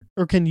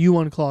 Or can you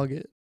unclog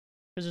it?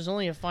 Because there's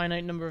only a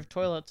finite number of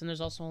toilets, and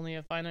there's also only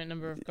a finite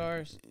number of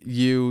cars.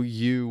 you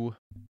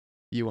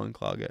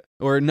unclog it.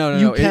 Or no.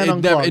 You can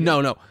unclog it.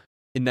 No.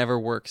 It never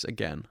works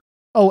again.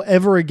 Oh,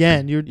 ever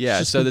again? You're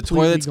just so the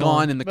completely toilet's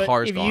gone and the But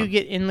car's if gone. you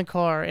get in the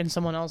car and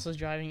someone else is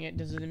driving it,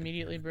 does it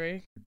immediately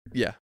break?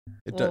 Yeah.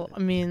 It Well, does. I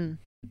mean,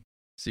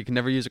 So you can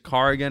never use a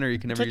car again, or you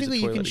can never use a technically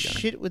toilet you can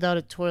again. shit without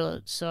a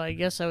toilet, so I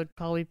guess I would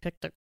probably pick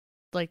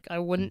I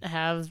wouldn't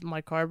have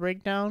my car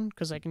break down,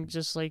 because I can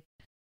just,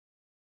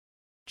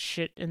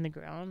 shit in the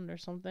ground or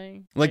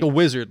something. Like a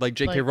wizard, like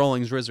J.K. like-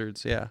 Rowling's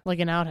wizards, yeah. Like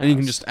an outhouse. And you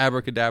can just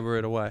abracadabra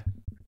it away.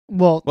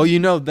 Well, Well, you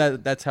know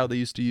that's how they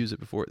used to use it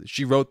before.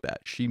 She wrote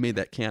that. She made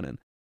that canon.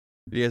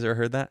 Have you guys ever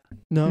heard that?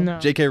 no.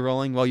 J.K.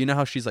 Rowling, well, you know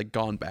how she's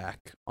gone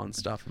back on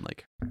stuff and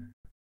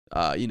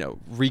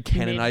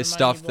recanonized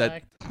stuff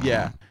that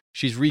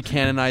she's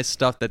recanonized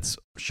stuff that's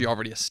she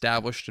already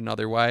established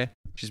another way.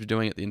 She's been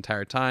doing it the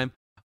entire time.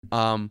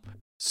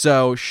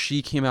 So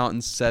she came out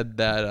and said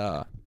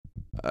that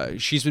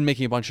she's been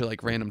making a bunch of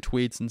random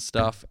tweets and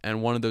stuff,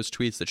 and one of those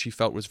tweets that she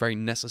felt was very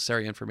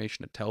necessary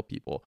information to tell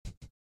people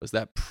was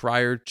that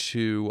prior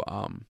to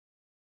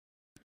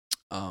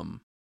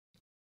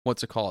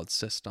what's it called,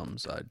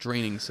 systems,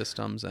 draining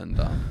systems and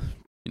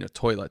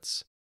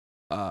toilets,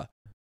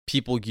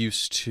 people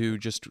used to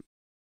just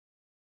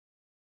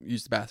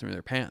use the bathroom in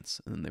their pants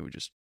and then they would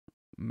just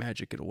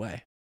magic it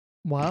away.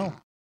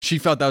 Wow. She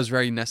felt that was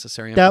very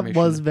necessary That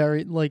information. was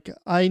very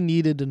I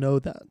needed to know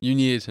that. You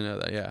needed to know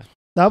that, yeah.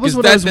 That was 'Cause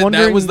what I was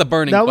wondering. That was the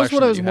burning That was question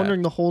what I was that you had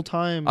wondering the whole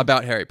time.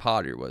 about Harry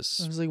Potter I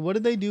was was like, what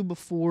did they do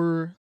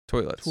before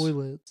toilets.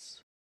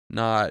 toilets?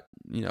 Not,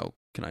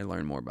 can I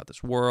learn more about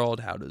this world?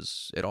 How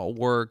does it all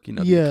work?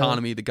 The Yeah.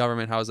 economy, the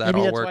government, how does that Maybe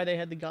all that's work? why they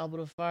had the Goblet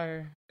of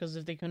Fire, because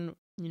if they couldn't,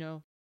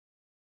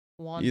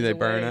 want Yeah, it they away,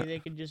 burn it. they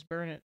could just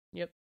burn it.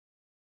 Yep.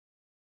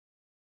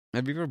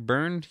 Have you ever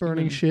burned?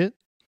 Burning human- shit?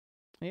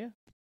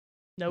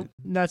 Nope.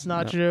 That's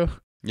not No. true.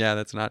 Yeah,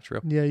 that's not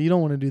true. Yeah, you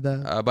don't want to do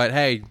that. But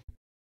hey,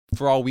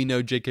 for all we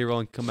know, J.K.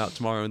 Rowling can come out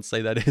tomorrow and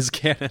say that is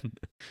canon.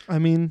 I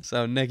mean,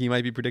 So Nick, you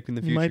might be predicting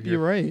the future. you might be here.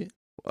 right.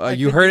 I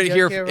You could heard be it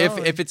here. J.K. If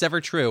Rowling. it's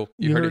ever true,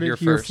 you heard it here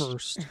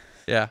first.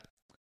 Yeah.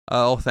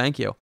 Oh, thank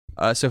you.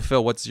 So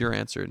Phil, what's your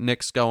answer?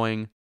 Nick's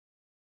going.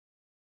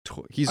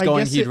 He's I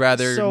going. guess He'd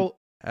rather So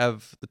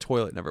have the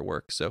toilet never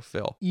work. So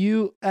Phil,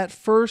 you at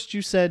first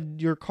you said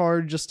your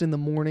car just in the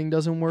morning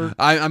doesn't work.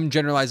 I'm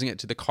generalizing it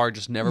to the car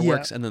just never Yeah.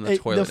 works, and then the The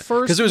toilet.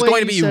 first Because it was way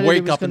going to be you said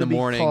wake was up in the gonna be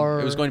morning.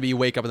 car. It was going to be you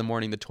wake up in the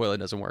morning, the toilet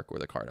doesn't work, or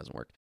the car doesn't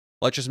work.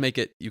 Let's just make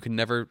it. You can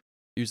never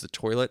use the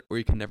toilet, or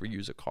you can never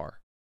use a car.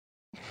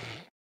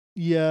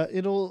 Yeah,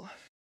 You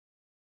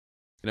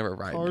can never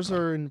ride. cars in a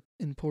car. are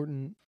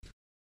important,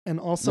 and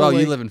also Well,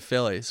 like, you live in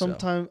Philly, so.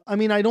 sometimes. I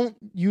mean, I don't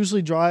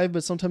usually drive,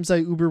 but sometimes I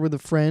Uber with a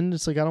friend.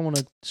 It's like I don't want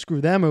to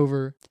screw them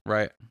over,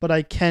 Right. but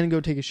I can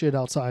go take a shit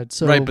outside.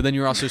 So Right, but then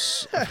you're also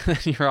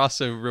you're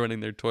also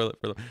ruining their toilet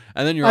for them,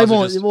 and then you're I also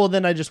won't. just, Well,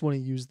 then I just want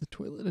to use the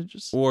toilet. I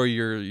just or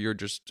you're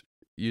just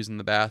using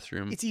the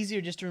bathroom. It's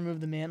easier just to remove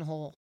the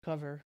manhole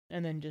cover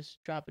and then just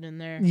drop it in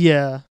there.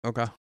 yeah.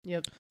 Okay,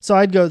 Yep. So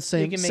I'd go the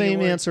same can make it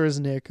work. answer as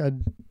Nick.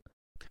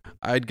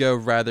 I'd go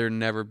rather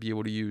never be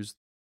able to use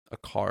a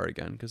car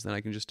again because then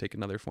I can just take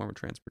another form of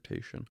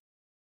transportation,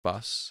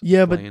 bus,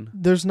 Yeah, plane.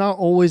 but there's not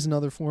always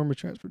another form of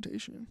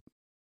transportation.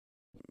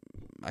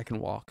 I can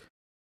walk,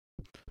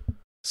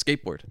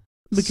 skateboard.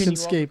 But Can can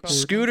you walk skateboard. across-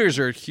 Scooters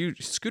are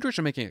huge. Scooters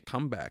are making a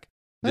comeback.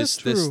 That's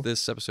This true.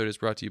 this episode is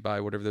brought to you by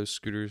whatever those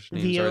scooters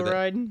names VO are.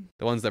 ride.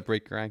 The ones that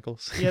break your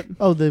ankles. Yep.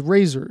 Oh, the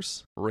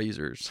Razors,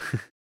 Razors.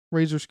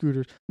 Razor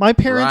scooters. My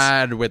parents,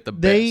 Ride with the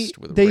they best.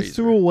 With a they razor.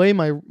 threw away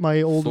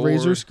my old Ford.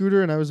 Razor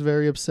scooter, and I was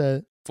very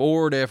upset.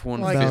 Ford Like,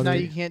 F-150. now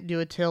you can't do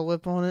a tail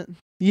whip on it.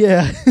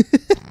 Yeah.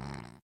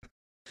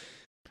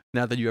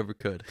 Not that you ever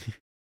could.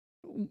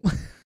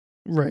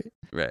 Right.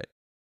 Right.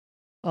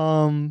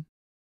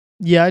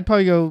 Yeah, I'd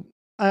probably go.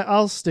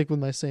 I'll stick with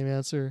my same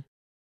answer.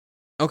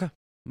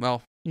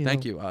 Well,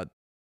 thank you.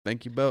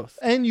 Thank you both.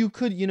 And you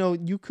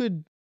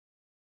could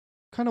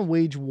kind of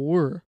wage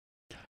war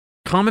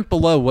Comment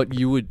below what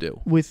you would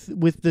do.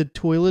 with the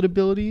toilet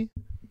ability,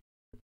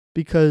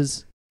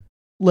 because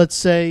let's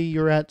say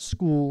you're at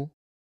school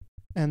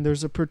and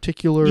there's a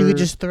particular You could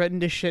just threaten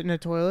to shit in a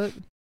toilet.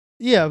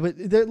 yeah, but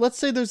let's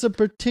say there's a The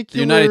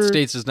particular United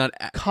States does not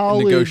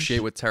college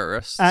negotiate with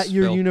terrorists. at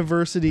your Phil.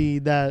 university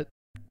that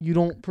you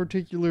don't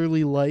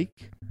particularly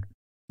like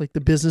the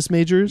business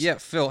majors. Yeah,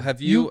 Phil,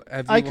 have you?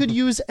 I could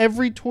use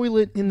every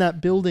toilet in that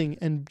building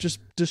and just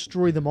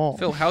destroy them all.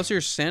 Phil, how's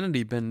your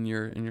sanity been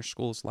in your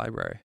school's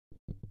library?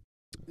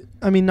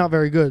 I mean, not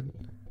very good.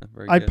 Not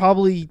very I'd good.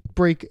 probably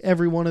break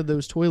every one of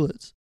those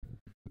toilets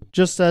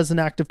just as an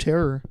act of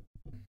terror.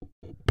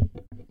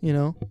 You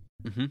know?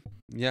 Mm-hmm.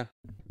 Yeah.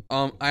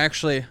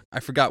 I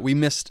forgot. We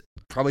missed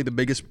probably the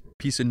biggest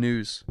piece of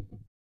news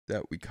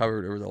that we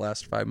covered over the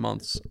last 5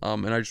 months.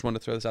 And I just wanted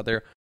to throw this out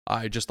there.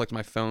 I just looked at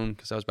my phone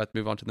because I was about to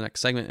move on to the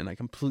next segment, and I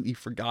completely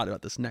forgot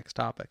about this next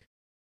topic.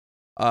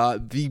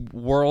 The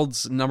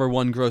world's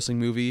 #1 grossing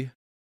movie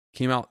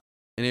came out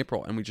in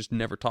April, and we just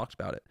never talked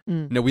about it.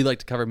 Mm. You know, we like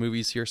to cover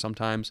movies here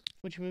sometimes.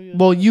 Which movie? Was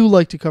Well, that? you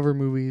like to cover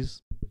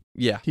movies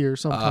Yeah. here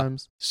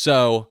sometimes.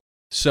 So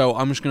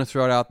I'm just gonna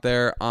throw it out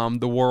there.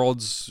 The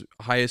world's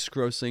highest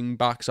grossing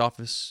box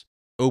office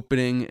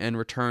opening and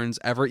returns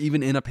ever,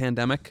 even in a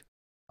pandemic.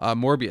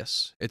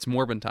 Morbius. It's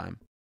Morbin time.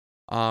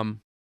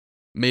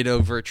 Made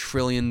over $1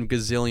 trillion,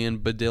 gazillion,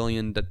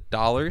 badillion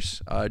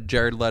dollars.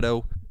 Jared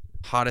Leto,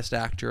 hottest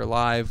actor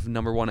alive,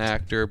 #1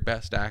 actor,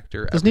 best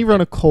actor. Doesn't he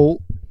run a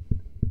cult?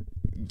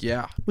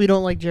 Yeah. We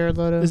don't like Jared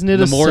Leto. Isn't it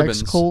The a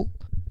sex Morbins. cult?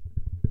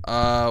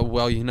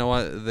 Well, you know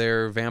what?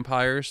 They're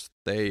vampires.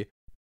 They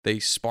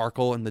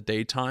sparkle in the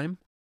daytime.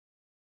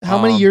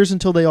 How many Um, years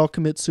until they all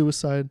commit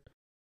suicide?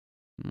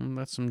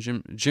 That's some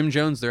Jim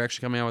Jones. They're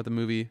actually coming out with a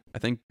movie. I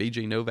think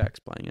BJ Novak's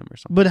playing him or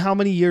something. But how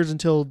many years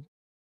until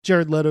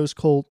Jared Leto's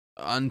cult?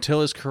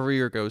 Until his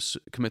career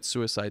commits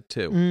suicide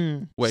too.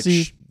 Mm. Which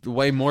See, the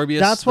way Morbius,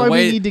 that's the why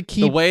way, we need to the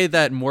keep. way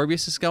that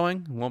Morbius is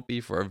going won't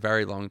be for a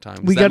very long time.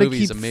 'cause We that got to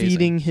movie's keep amazing.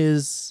 feeding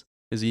his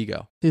His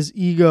ego,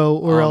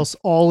 or Um, else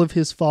all of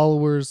his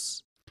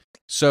followers.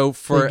 So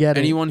for get it.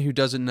 anyone who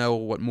doesn't know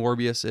what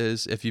Morbius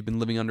is, if you've been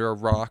living under a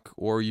rock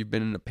or you've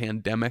been in a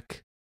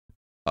pandemic,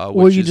 Or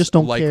which you is just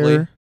don't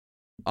likely, care.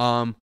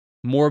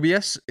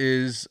 Morbius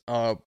is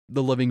the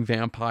living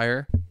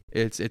vampire.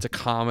 It's a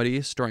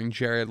comedy starring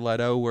Jared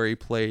Leto where he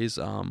plays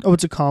Oh,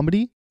 it's a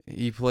comedy?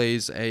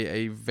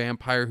 a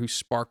vampire who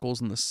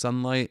sparkles in the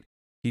sunlight.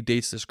 He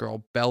dates this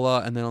girl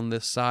Bella, and then on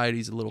this side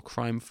he's a little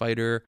crime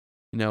fighter.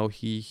 You know,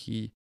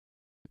 he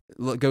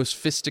goes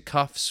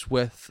fisticuffs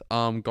with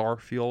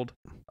Garfield,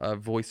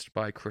 voiced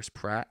by Chris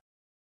Pratt.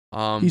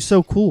 He's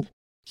so cool.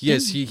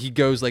 He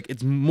goes like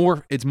it's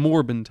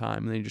Morbin time,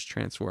 and then he just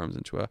transforms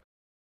into a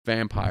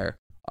vampire.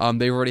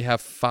 They already have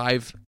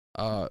 5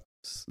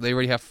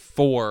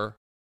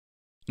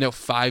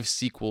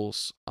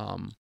 sequels.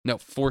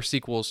 4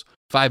 sequels,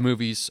 5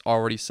 movies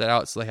already set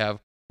out. So they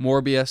have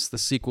Morbius. The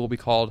sequel will be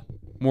called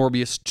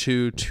Morbius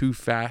 2, Too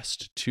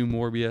Fast, 2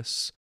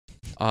 Morbius.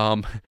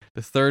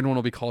 The third one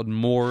will be called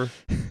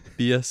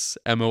Morbius,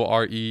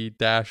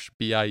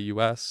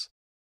 MORE-BIUS.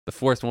 The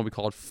fourth one will be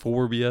called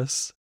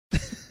Forbius,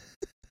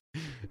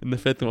 And the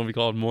fifth one will be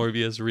called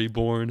Morbius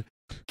Reborn.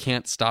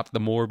 Can't stop the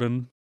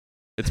Morbin.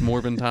 It's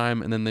Morbin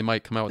time, and then they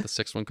might come out with a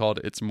sixth one called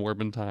It's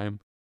Morbin time.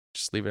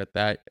 Just leave it at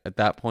that. At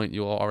that point,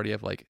 you'll already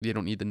have you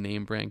don't need the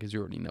name brand because you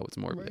already know it's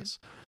Morbius. Right.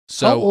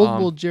 So how old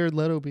will Jared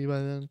Leto be by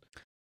then?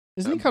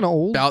 Isn't he kind of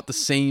old? About the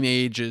same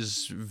age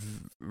as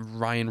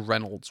Ryan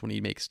Reynolds when he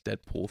makes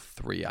Deadpool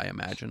 3, I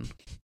imagine.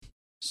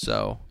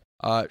 So,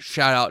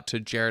 shout out to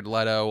Jared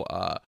Leto.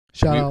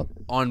 Shout out.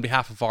 On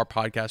behalf of our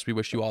podcast, we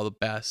wish you all the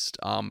best.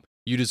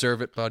 You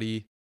deserve it,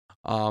 buddy.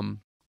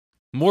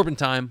 Morbin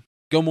time.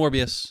 Go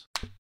Morbius.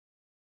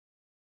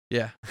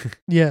 Yeah.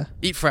 Yeah.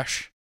 Eat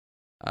fresh.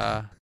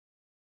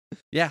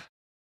 Yeah.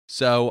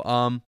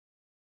 So,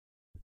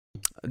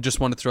 just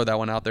want to throw that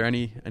one out there.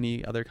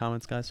 Any other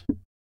comments, guys?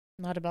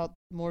 Not about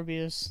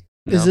Morbius.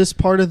 No? Is this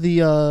part of the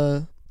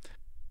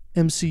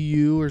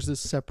MCU or is this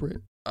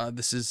separate?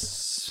 This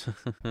is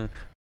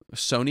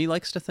Sony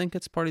likes to think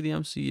it's part of the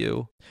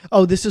MCU.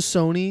 Oh, this is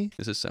Sony?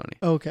 This is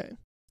Sony. Okay.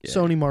 Yeah.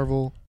 Sony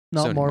Marvel.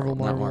 Not Sony Marvel.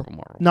 Not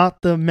Marvel.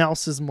 Not the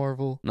mouse's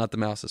Marvel. Not the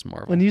mouse's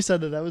Marvel. When you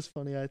said that was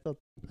funny. I thought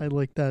I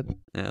liked that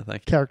Yeah,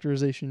 thank you.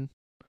 characterization.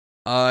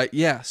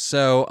 Yeah,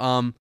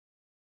 so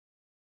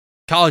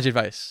college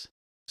advice.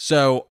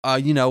 So,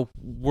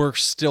 we're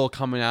still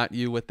coming at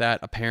you with that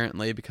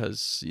apparently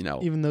because,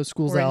 Even though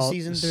school's We're in out.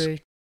 season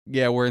 3.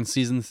 yeah, we're in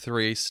season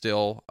 3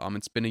 still.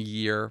 It's been a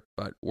year,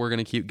 but we're going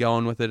to keep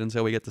going with it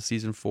until we get to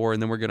season 4,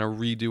 and then we're going to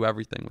redo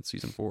everything with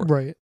season 4.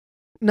 Right.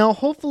 Now,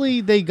 hopefully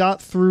they got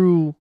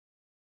through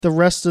the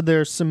rest of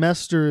their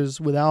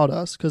semesters without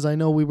us, because I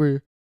know we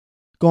were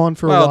gone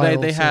for a while. Well,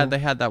 they so-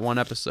 had that one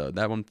episode.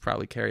 That one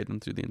probably carried them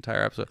through the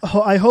entire episode.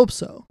 Oh, I hope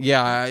so.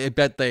 Yeah, I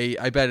bet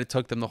it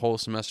took them the whole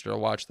semester to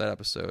watch that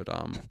episode.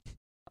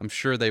 I'm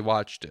sure they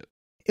watched it.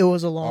 It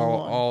was a long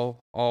one.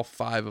 All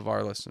 5 of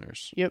our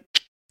listeners. Yep.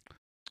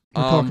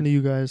 I'm talking to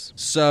you guys.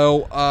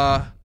 So,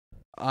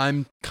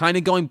 I'm kind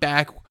of going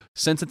back.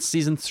 Since it's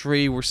season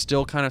 3, we're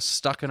still kind of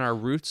stuck in our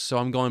roots. So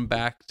I'm going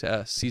back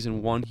to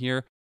season 1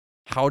 here.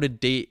 How to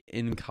date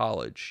in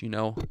college,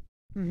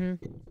 Mm-hmm.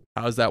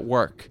 How does that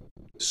work?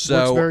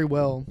 So Works very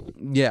well.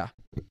 yeah.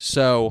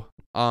 So,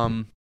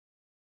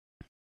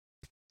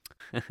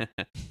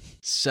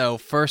 so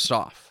first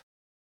off,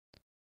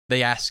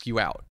 they ask you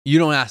out. You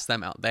don't ask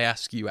them out. They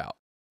ask you out.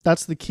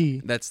 That's the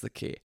key. That's the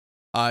key.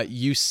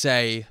 You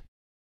say,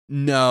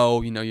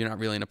 no, you're not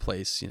really in a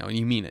place, and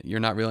you mean it. You're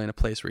not really in a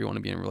place where you want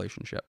to be in a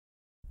relationship.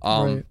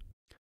 Right.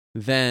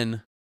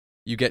 Then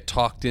you get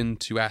talked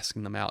into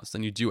asking them out. So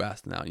then you do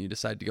ask them out and you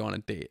decide to go on a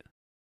date.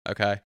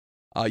 Okay.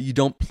 You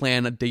don't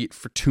plan a date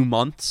for 2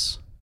 months.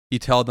 You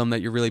tell them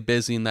that you're really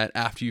busy and that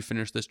after you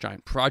finish this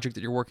giant project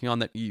that you're working on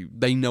that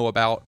they know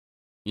about,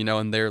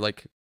 and they're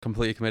like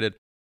completely committed,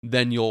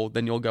 then you'll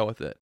go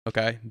with it.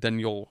 Okay. Then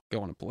you'll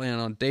go on a plan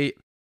on a date.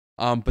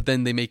 But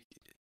then they make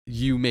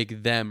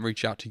them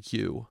reach out to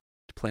you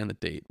to plan the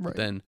date. Right. But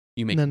then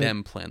you make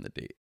them plan the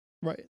date.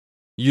 Right.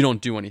 You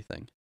don't do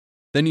anything.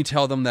 Then you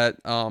tell them that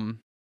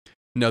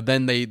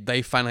then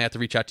they finally have to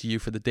reach out to you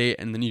for the date,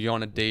 and then you go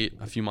on a date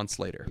a few months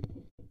later.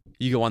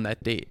 You go on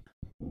that date.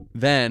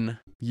 Then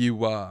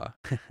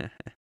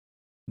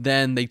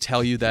then they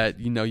tell you that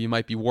you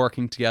might be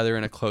working together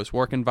in a close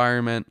work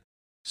environment,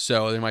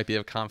 so there might be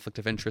a conflict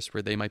of interest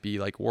where they might be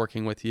like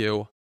working with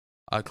you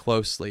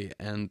closely,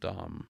 and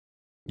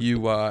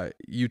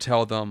you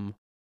tell them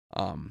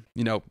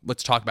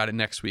let's talk about it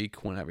next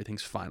week when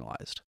everything's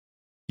finalized.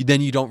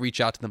 Then you don't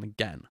reach out to them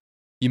again.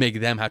 You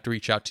make them have to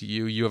reach out to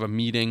you. You have a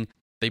meeting.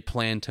 They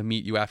plan to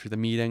meet you after the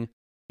meeting.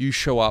 You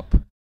show up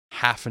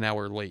half an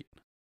hour late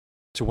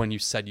to when you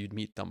said you'd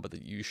meet them, but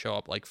you show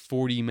up like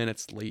 40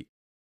 minutes late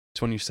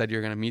to when you said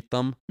you're going to meet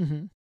them.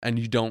 Mm-hmm. And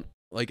you don't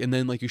and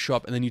then you show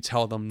up and then you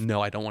tell them,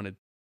 no, I don't want to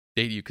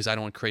date you because I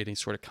don't want to create any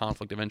sort of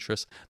conflict of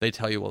interest. They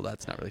tell you, well,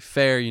 that's not really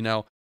fair.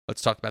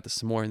 Let's talk about this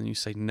some more. And then you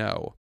say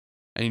no.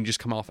 And you just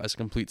come off as a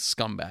complete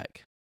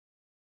scumbag.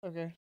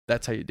 Okay.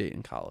 That's how you date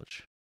in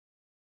college.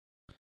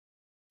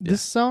 It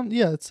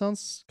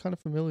sounds kind of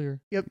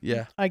familiar. Yep.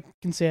 Yeah. I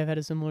can say I've had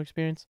a similar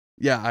experience.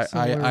 Yeah,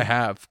 Similar. I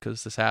have,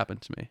 because this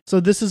happened to me. So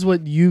this is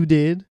what you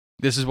did?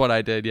 This is what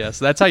I did, yeah.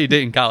 So that's how you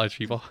date in college,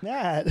 people.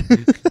 Matt.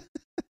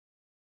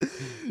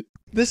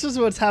 This is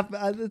what's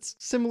happened. It's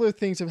similar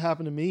things have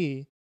happened to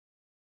me.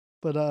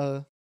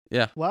 But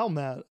yeah. Wow,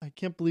 Matt. I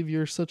can't believe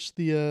you're such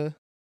the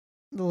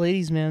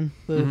ladies' man.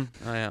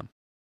 I am.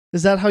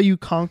 Is that how you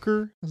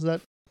conquer? Is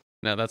that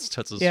No, that's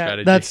Toots' Yeah,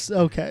 strategy. That's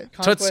okay.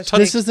 Toots-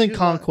 This isn't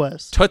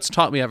conquest. Toots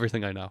taught me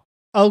everything I know.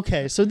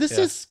 Okay, so this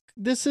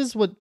Yeah. is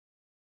what.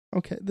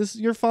 Okay,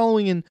 you're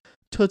following in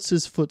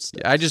Toots's footsteps.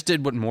 Yeah, I just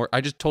did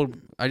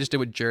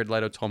what Jared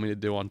Leto told me to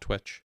do on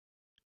Twitch.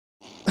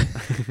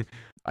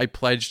 I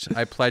pledged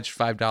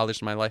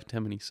 $5 of my life to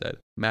him, and he said,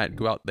 "Matt,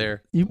 go out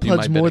there." You do my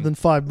pledged more bidding." than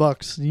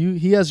 $5.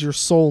 He has your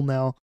soul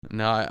now.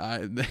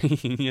 No,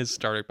 he has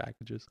starter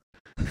packages.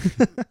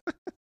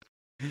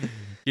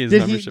 He has Did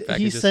membership he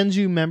packages. sends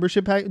you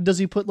membership pack? Does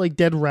he put like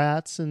dead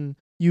rats and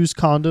use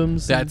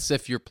condoms? That's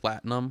if you're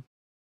platinum.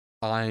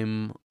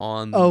 I'm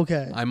on.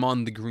 Okay. I'm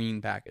on the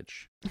green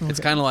package. It's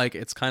Okay. kind of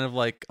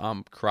like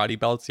karate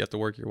belts. You have to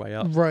work your way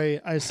up. Right,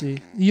 I see.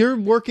 You're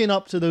working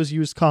up to those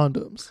used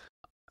condoms.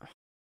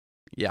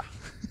 Yeah.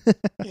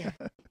 Yeah.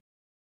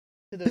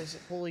 To those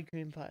holy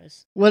cream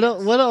pies. What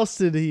else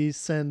did he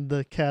send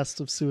the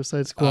cast of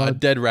Suicide Squad?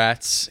 Dead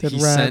rats. Dead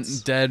He rats.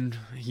 sent dead.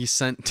 He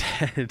sent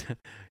dead.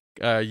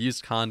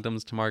 Used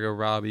condoms to Margot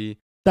Robbie.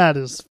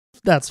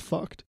 That's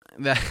fucked.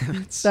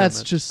 That's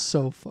That's just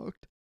so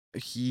fucked.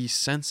 He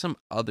sent some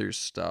other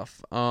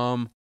stuff.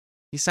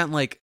 He sent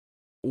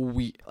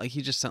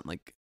he just sent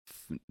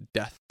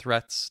death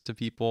threats to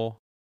people.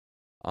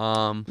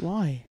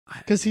 Why?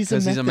 Because he's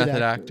a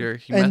method actor.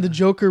 And the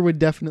Joker would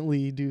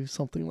definitely do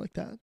something like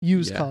that.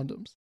 Use Yeah.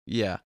 condoms.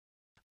 Yeah,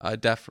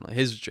 definitely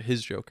his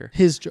Joker.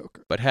 His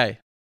Joker. But hey,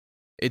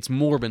 it's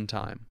Morbin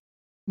time.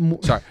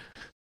 Sorry,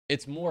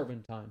 it's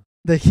Morbin time.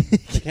 The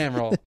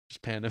camera will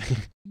just pan to me.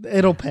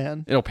 It'll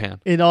pan. It'll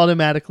pan. It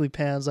automatically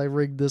pans. I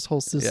rigged this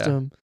whole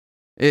system.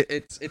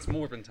 It's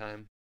Morbin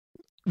time.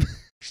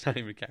 There's not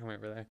even a camera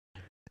over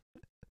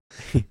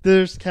there.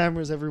 There's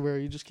cameras everywhere.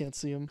 You just can't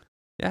see them.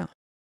 Yeah.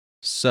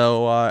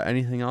 So,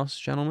 anything else,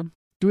 gentlemen?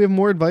 Do we have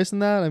more advice than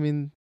that? I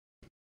mean,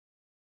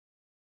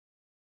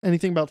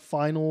 anything about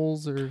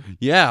finals or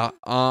Yeah.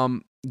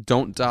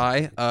 Don't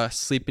die.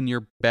 Sleep in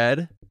your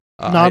bed.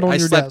 not on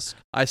your desk?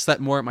 I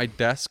slept more at my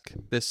desk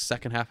this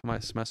second half of my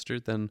semester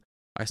than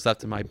I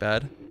slept in my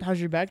bed. How's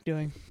your back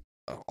doing?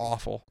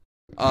 Awful.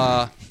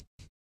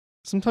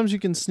 Sometimes you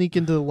can sneak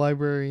into the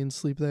library and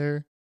sleep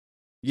there.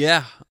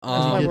 Yeah.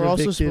 That's why get we're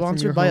also evicted from your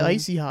sponsored by home.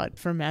 Icy Hot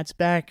for Matt's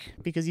back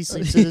because he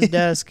sleeps at his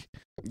desk.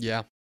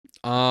 Yeah.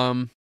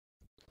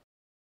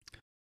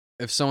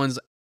 If someone's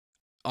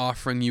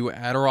offering you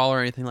Adderall or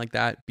anything like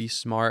that, be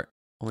smart.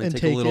 Only And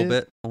take take a little it.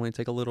 bit. Only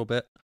take a little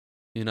bit.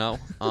 You know.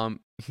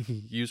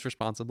 Use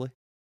responsibly.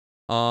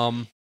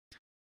 No,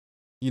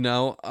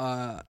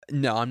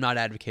 I'm not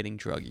advocating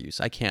drug use.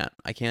 I can't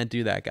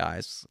do that,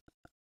 guys.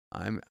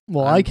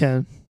 I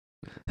can.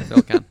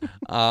 Phil can.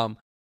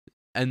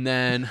 And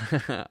then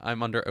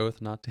I'm under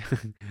oath not to.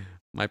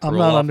 My I'm parole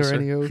not officer.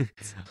 under any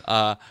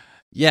oath.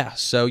 Yeah.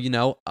 So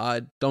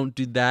don't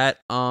do that.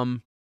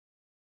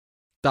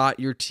 Dot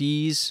your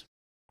T's,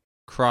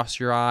 cross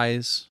your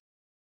I's,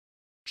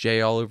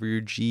 J all over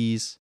your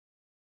G's.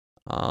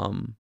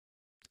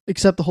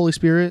 Accept the Holy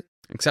Spirit.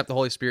 Accept the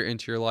Holy Spirit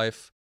into your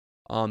life.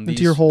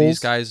 Into your holes. These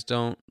guys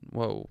don't.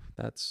 Whoa,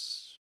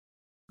 that's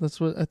That's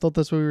what I thought.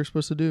 That's what we were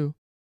supposed to do.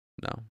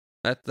 no.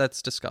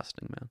 That's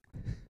disgusting, man.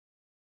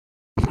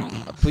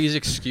 Please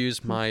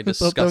excuse my I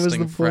thought that was disgusting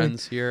the point.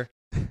 friends here.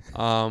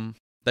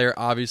 They're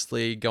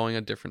obviously going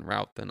a different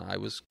route than I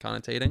was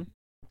connotating.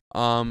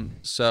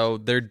 So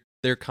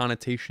their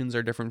connotations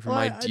are different from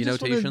my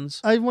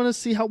denotations. I want to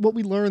see what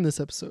we learn this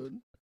episode.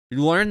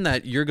 You learn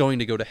that you're going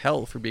to go to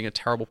hell for being a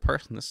terrible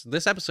person.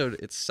 This episode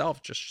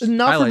itself just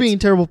Not highlights, for being a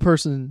terrible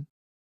person,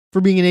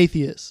 for being an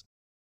atheist.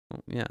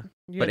 yeah,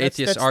 Yeah, But that's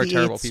atheists the are eighth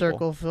terrible people.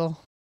 Circle,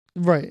 Phil.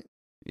 Right.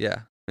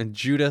 yeah. And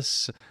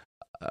Judas,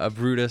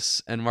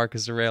 Brutus, and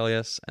Marcus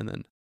Aurelius, and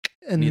then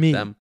And meet me.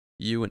 them,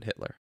 you and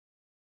Hitler.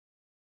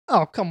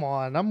 Oh, come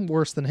on. I'm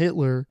worse than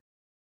Hitler.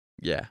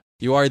 Yeah,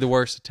 you are the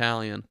worst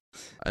Italian,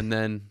 and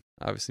then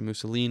obviously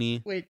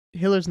Mussolini. Wait,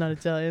 Hitler's not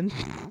Italian.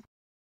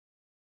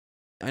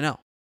 I know.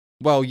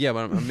 Well, yeah,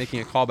 but I'm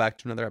making a callback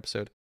to another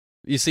episode.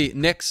 You see,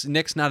 Nick's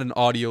not an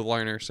audio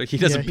learner, so he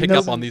doesn't Yeah, he pick up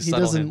doesn't- on these he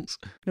subtle doesn't- hints.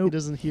 He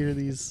doesn't hear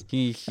these.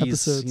 He's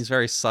episodes.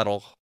 very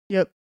subtle.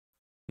 Yep.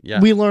 Yeah,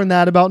 We learned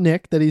that about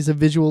Nick, that he's a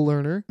visual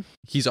learner.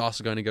 he's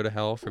also going to go to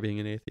hell for being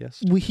an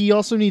atheist. He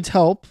also needs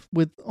help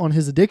on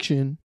his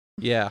addiction,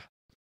 Yeah,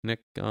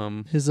 Nick.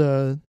 his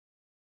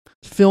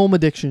film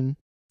addiction.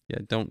 Yeah,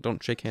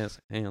 don't shake hands.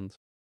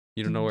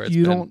 You don't know where it's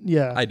You been. don't.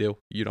 Yeah, I do.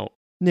 You don't.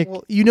 Nick.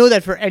 Well, you know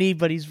that for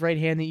anybody's right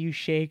hand that you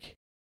shake.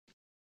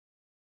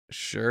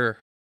 Sure,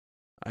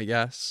 I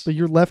guess. But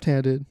you're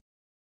left-handed.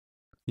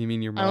 You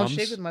mean your I don't mom's?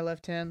 shake with my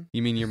left hand.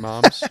 You mean your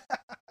mom's?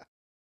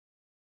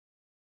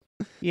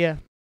 Yeah,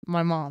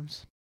 my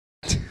mom's.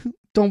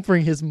 Don't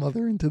bring his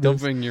mother into this. Don't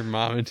bring your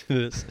mom into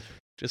this.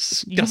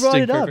 Just You brought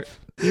it up.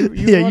 You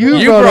Yeah, brought you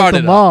it up. brought, brought up it the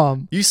up.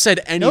 mom. You said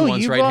No,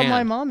 anyone's you right brought hand.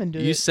 my mom into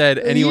You it. said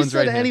anyone's you said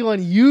right hand.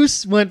 anyone. You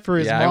went for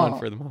his Yeah, mom. I went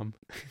for the mom.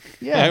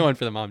 Yeah. I went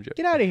for the mom joke.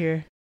 Get out of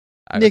here.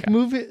 Nick, Okay.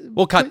 move it.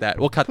 We'll cut that.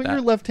 We'll cut Put that.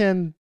 your left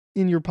hand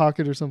in your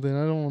pocket or something.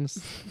 I don't want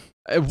to.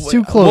 It's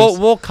too close.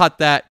 We'll cut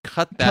that.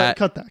 Cut that.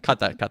 Cut that. Cut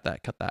that. Cut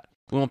that. Cut that.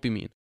 We won't be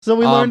mean. So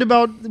we learned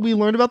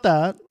about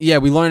that. Yeah,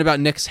 we learned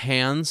about Nick's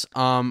hands.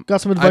 Got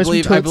some advice.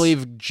 I from Toots.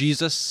 believe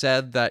Jesus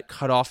said that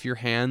cut off your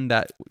hand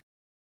that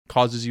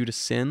causes you to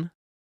sin.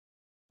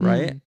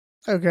 Right?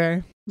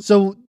 Okay.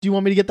 So, do you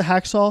want me to get the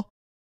hacksaw?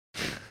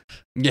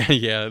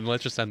 Yeah.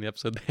 Let's just end the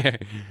episode there.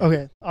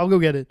 Okay, I'll go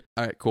get it.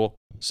 All right, cool.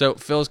 So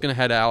Phil's gonna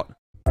head out.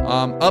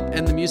 Up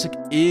and the music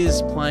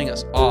is playing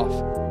us off.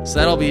 So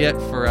that'll be it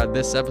for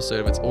this episode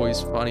of It's Always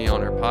Funny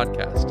on our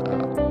podcast.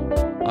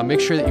 Make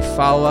sure that you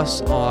follow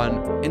us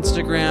on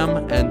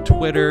Instagram and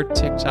Twitter,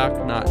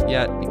 TikTok not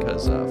yet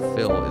because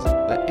Phil is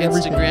the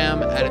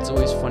Instagram at It's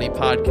Always Funny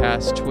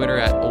Podcast, Twitter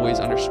at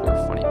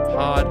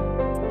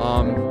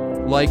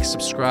always_funny_pod. Like,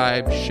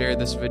 subscribe, share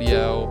this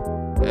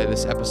video,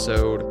 this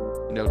episode.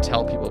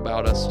 Tell people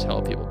about us.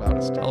 Tell people about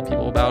us. Tell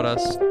people about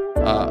us.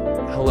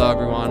 Hello,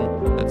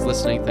 everyone that's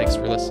listening. Thanks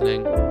for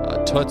listening.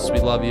 Toots, we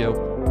love you.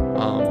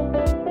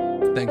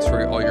 Thanks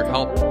for all your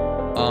help.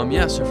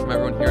 So from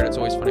everyone here at It's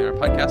Always Funny on our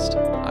podcast,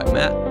 I'm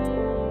Matt.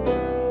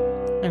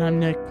 And I'm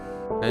Nick.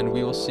 And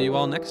we will see you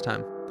all next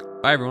time.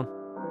 Bye, everyone.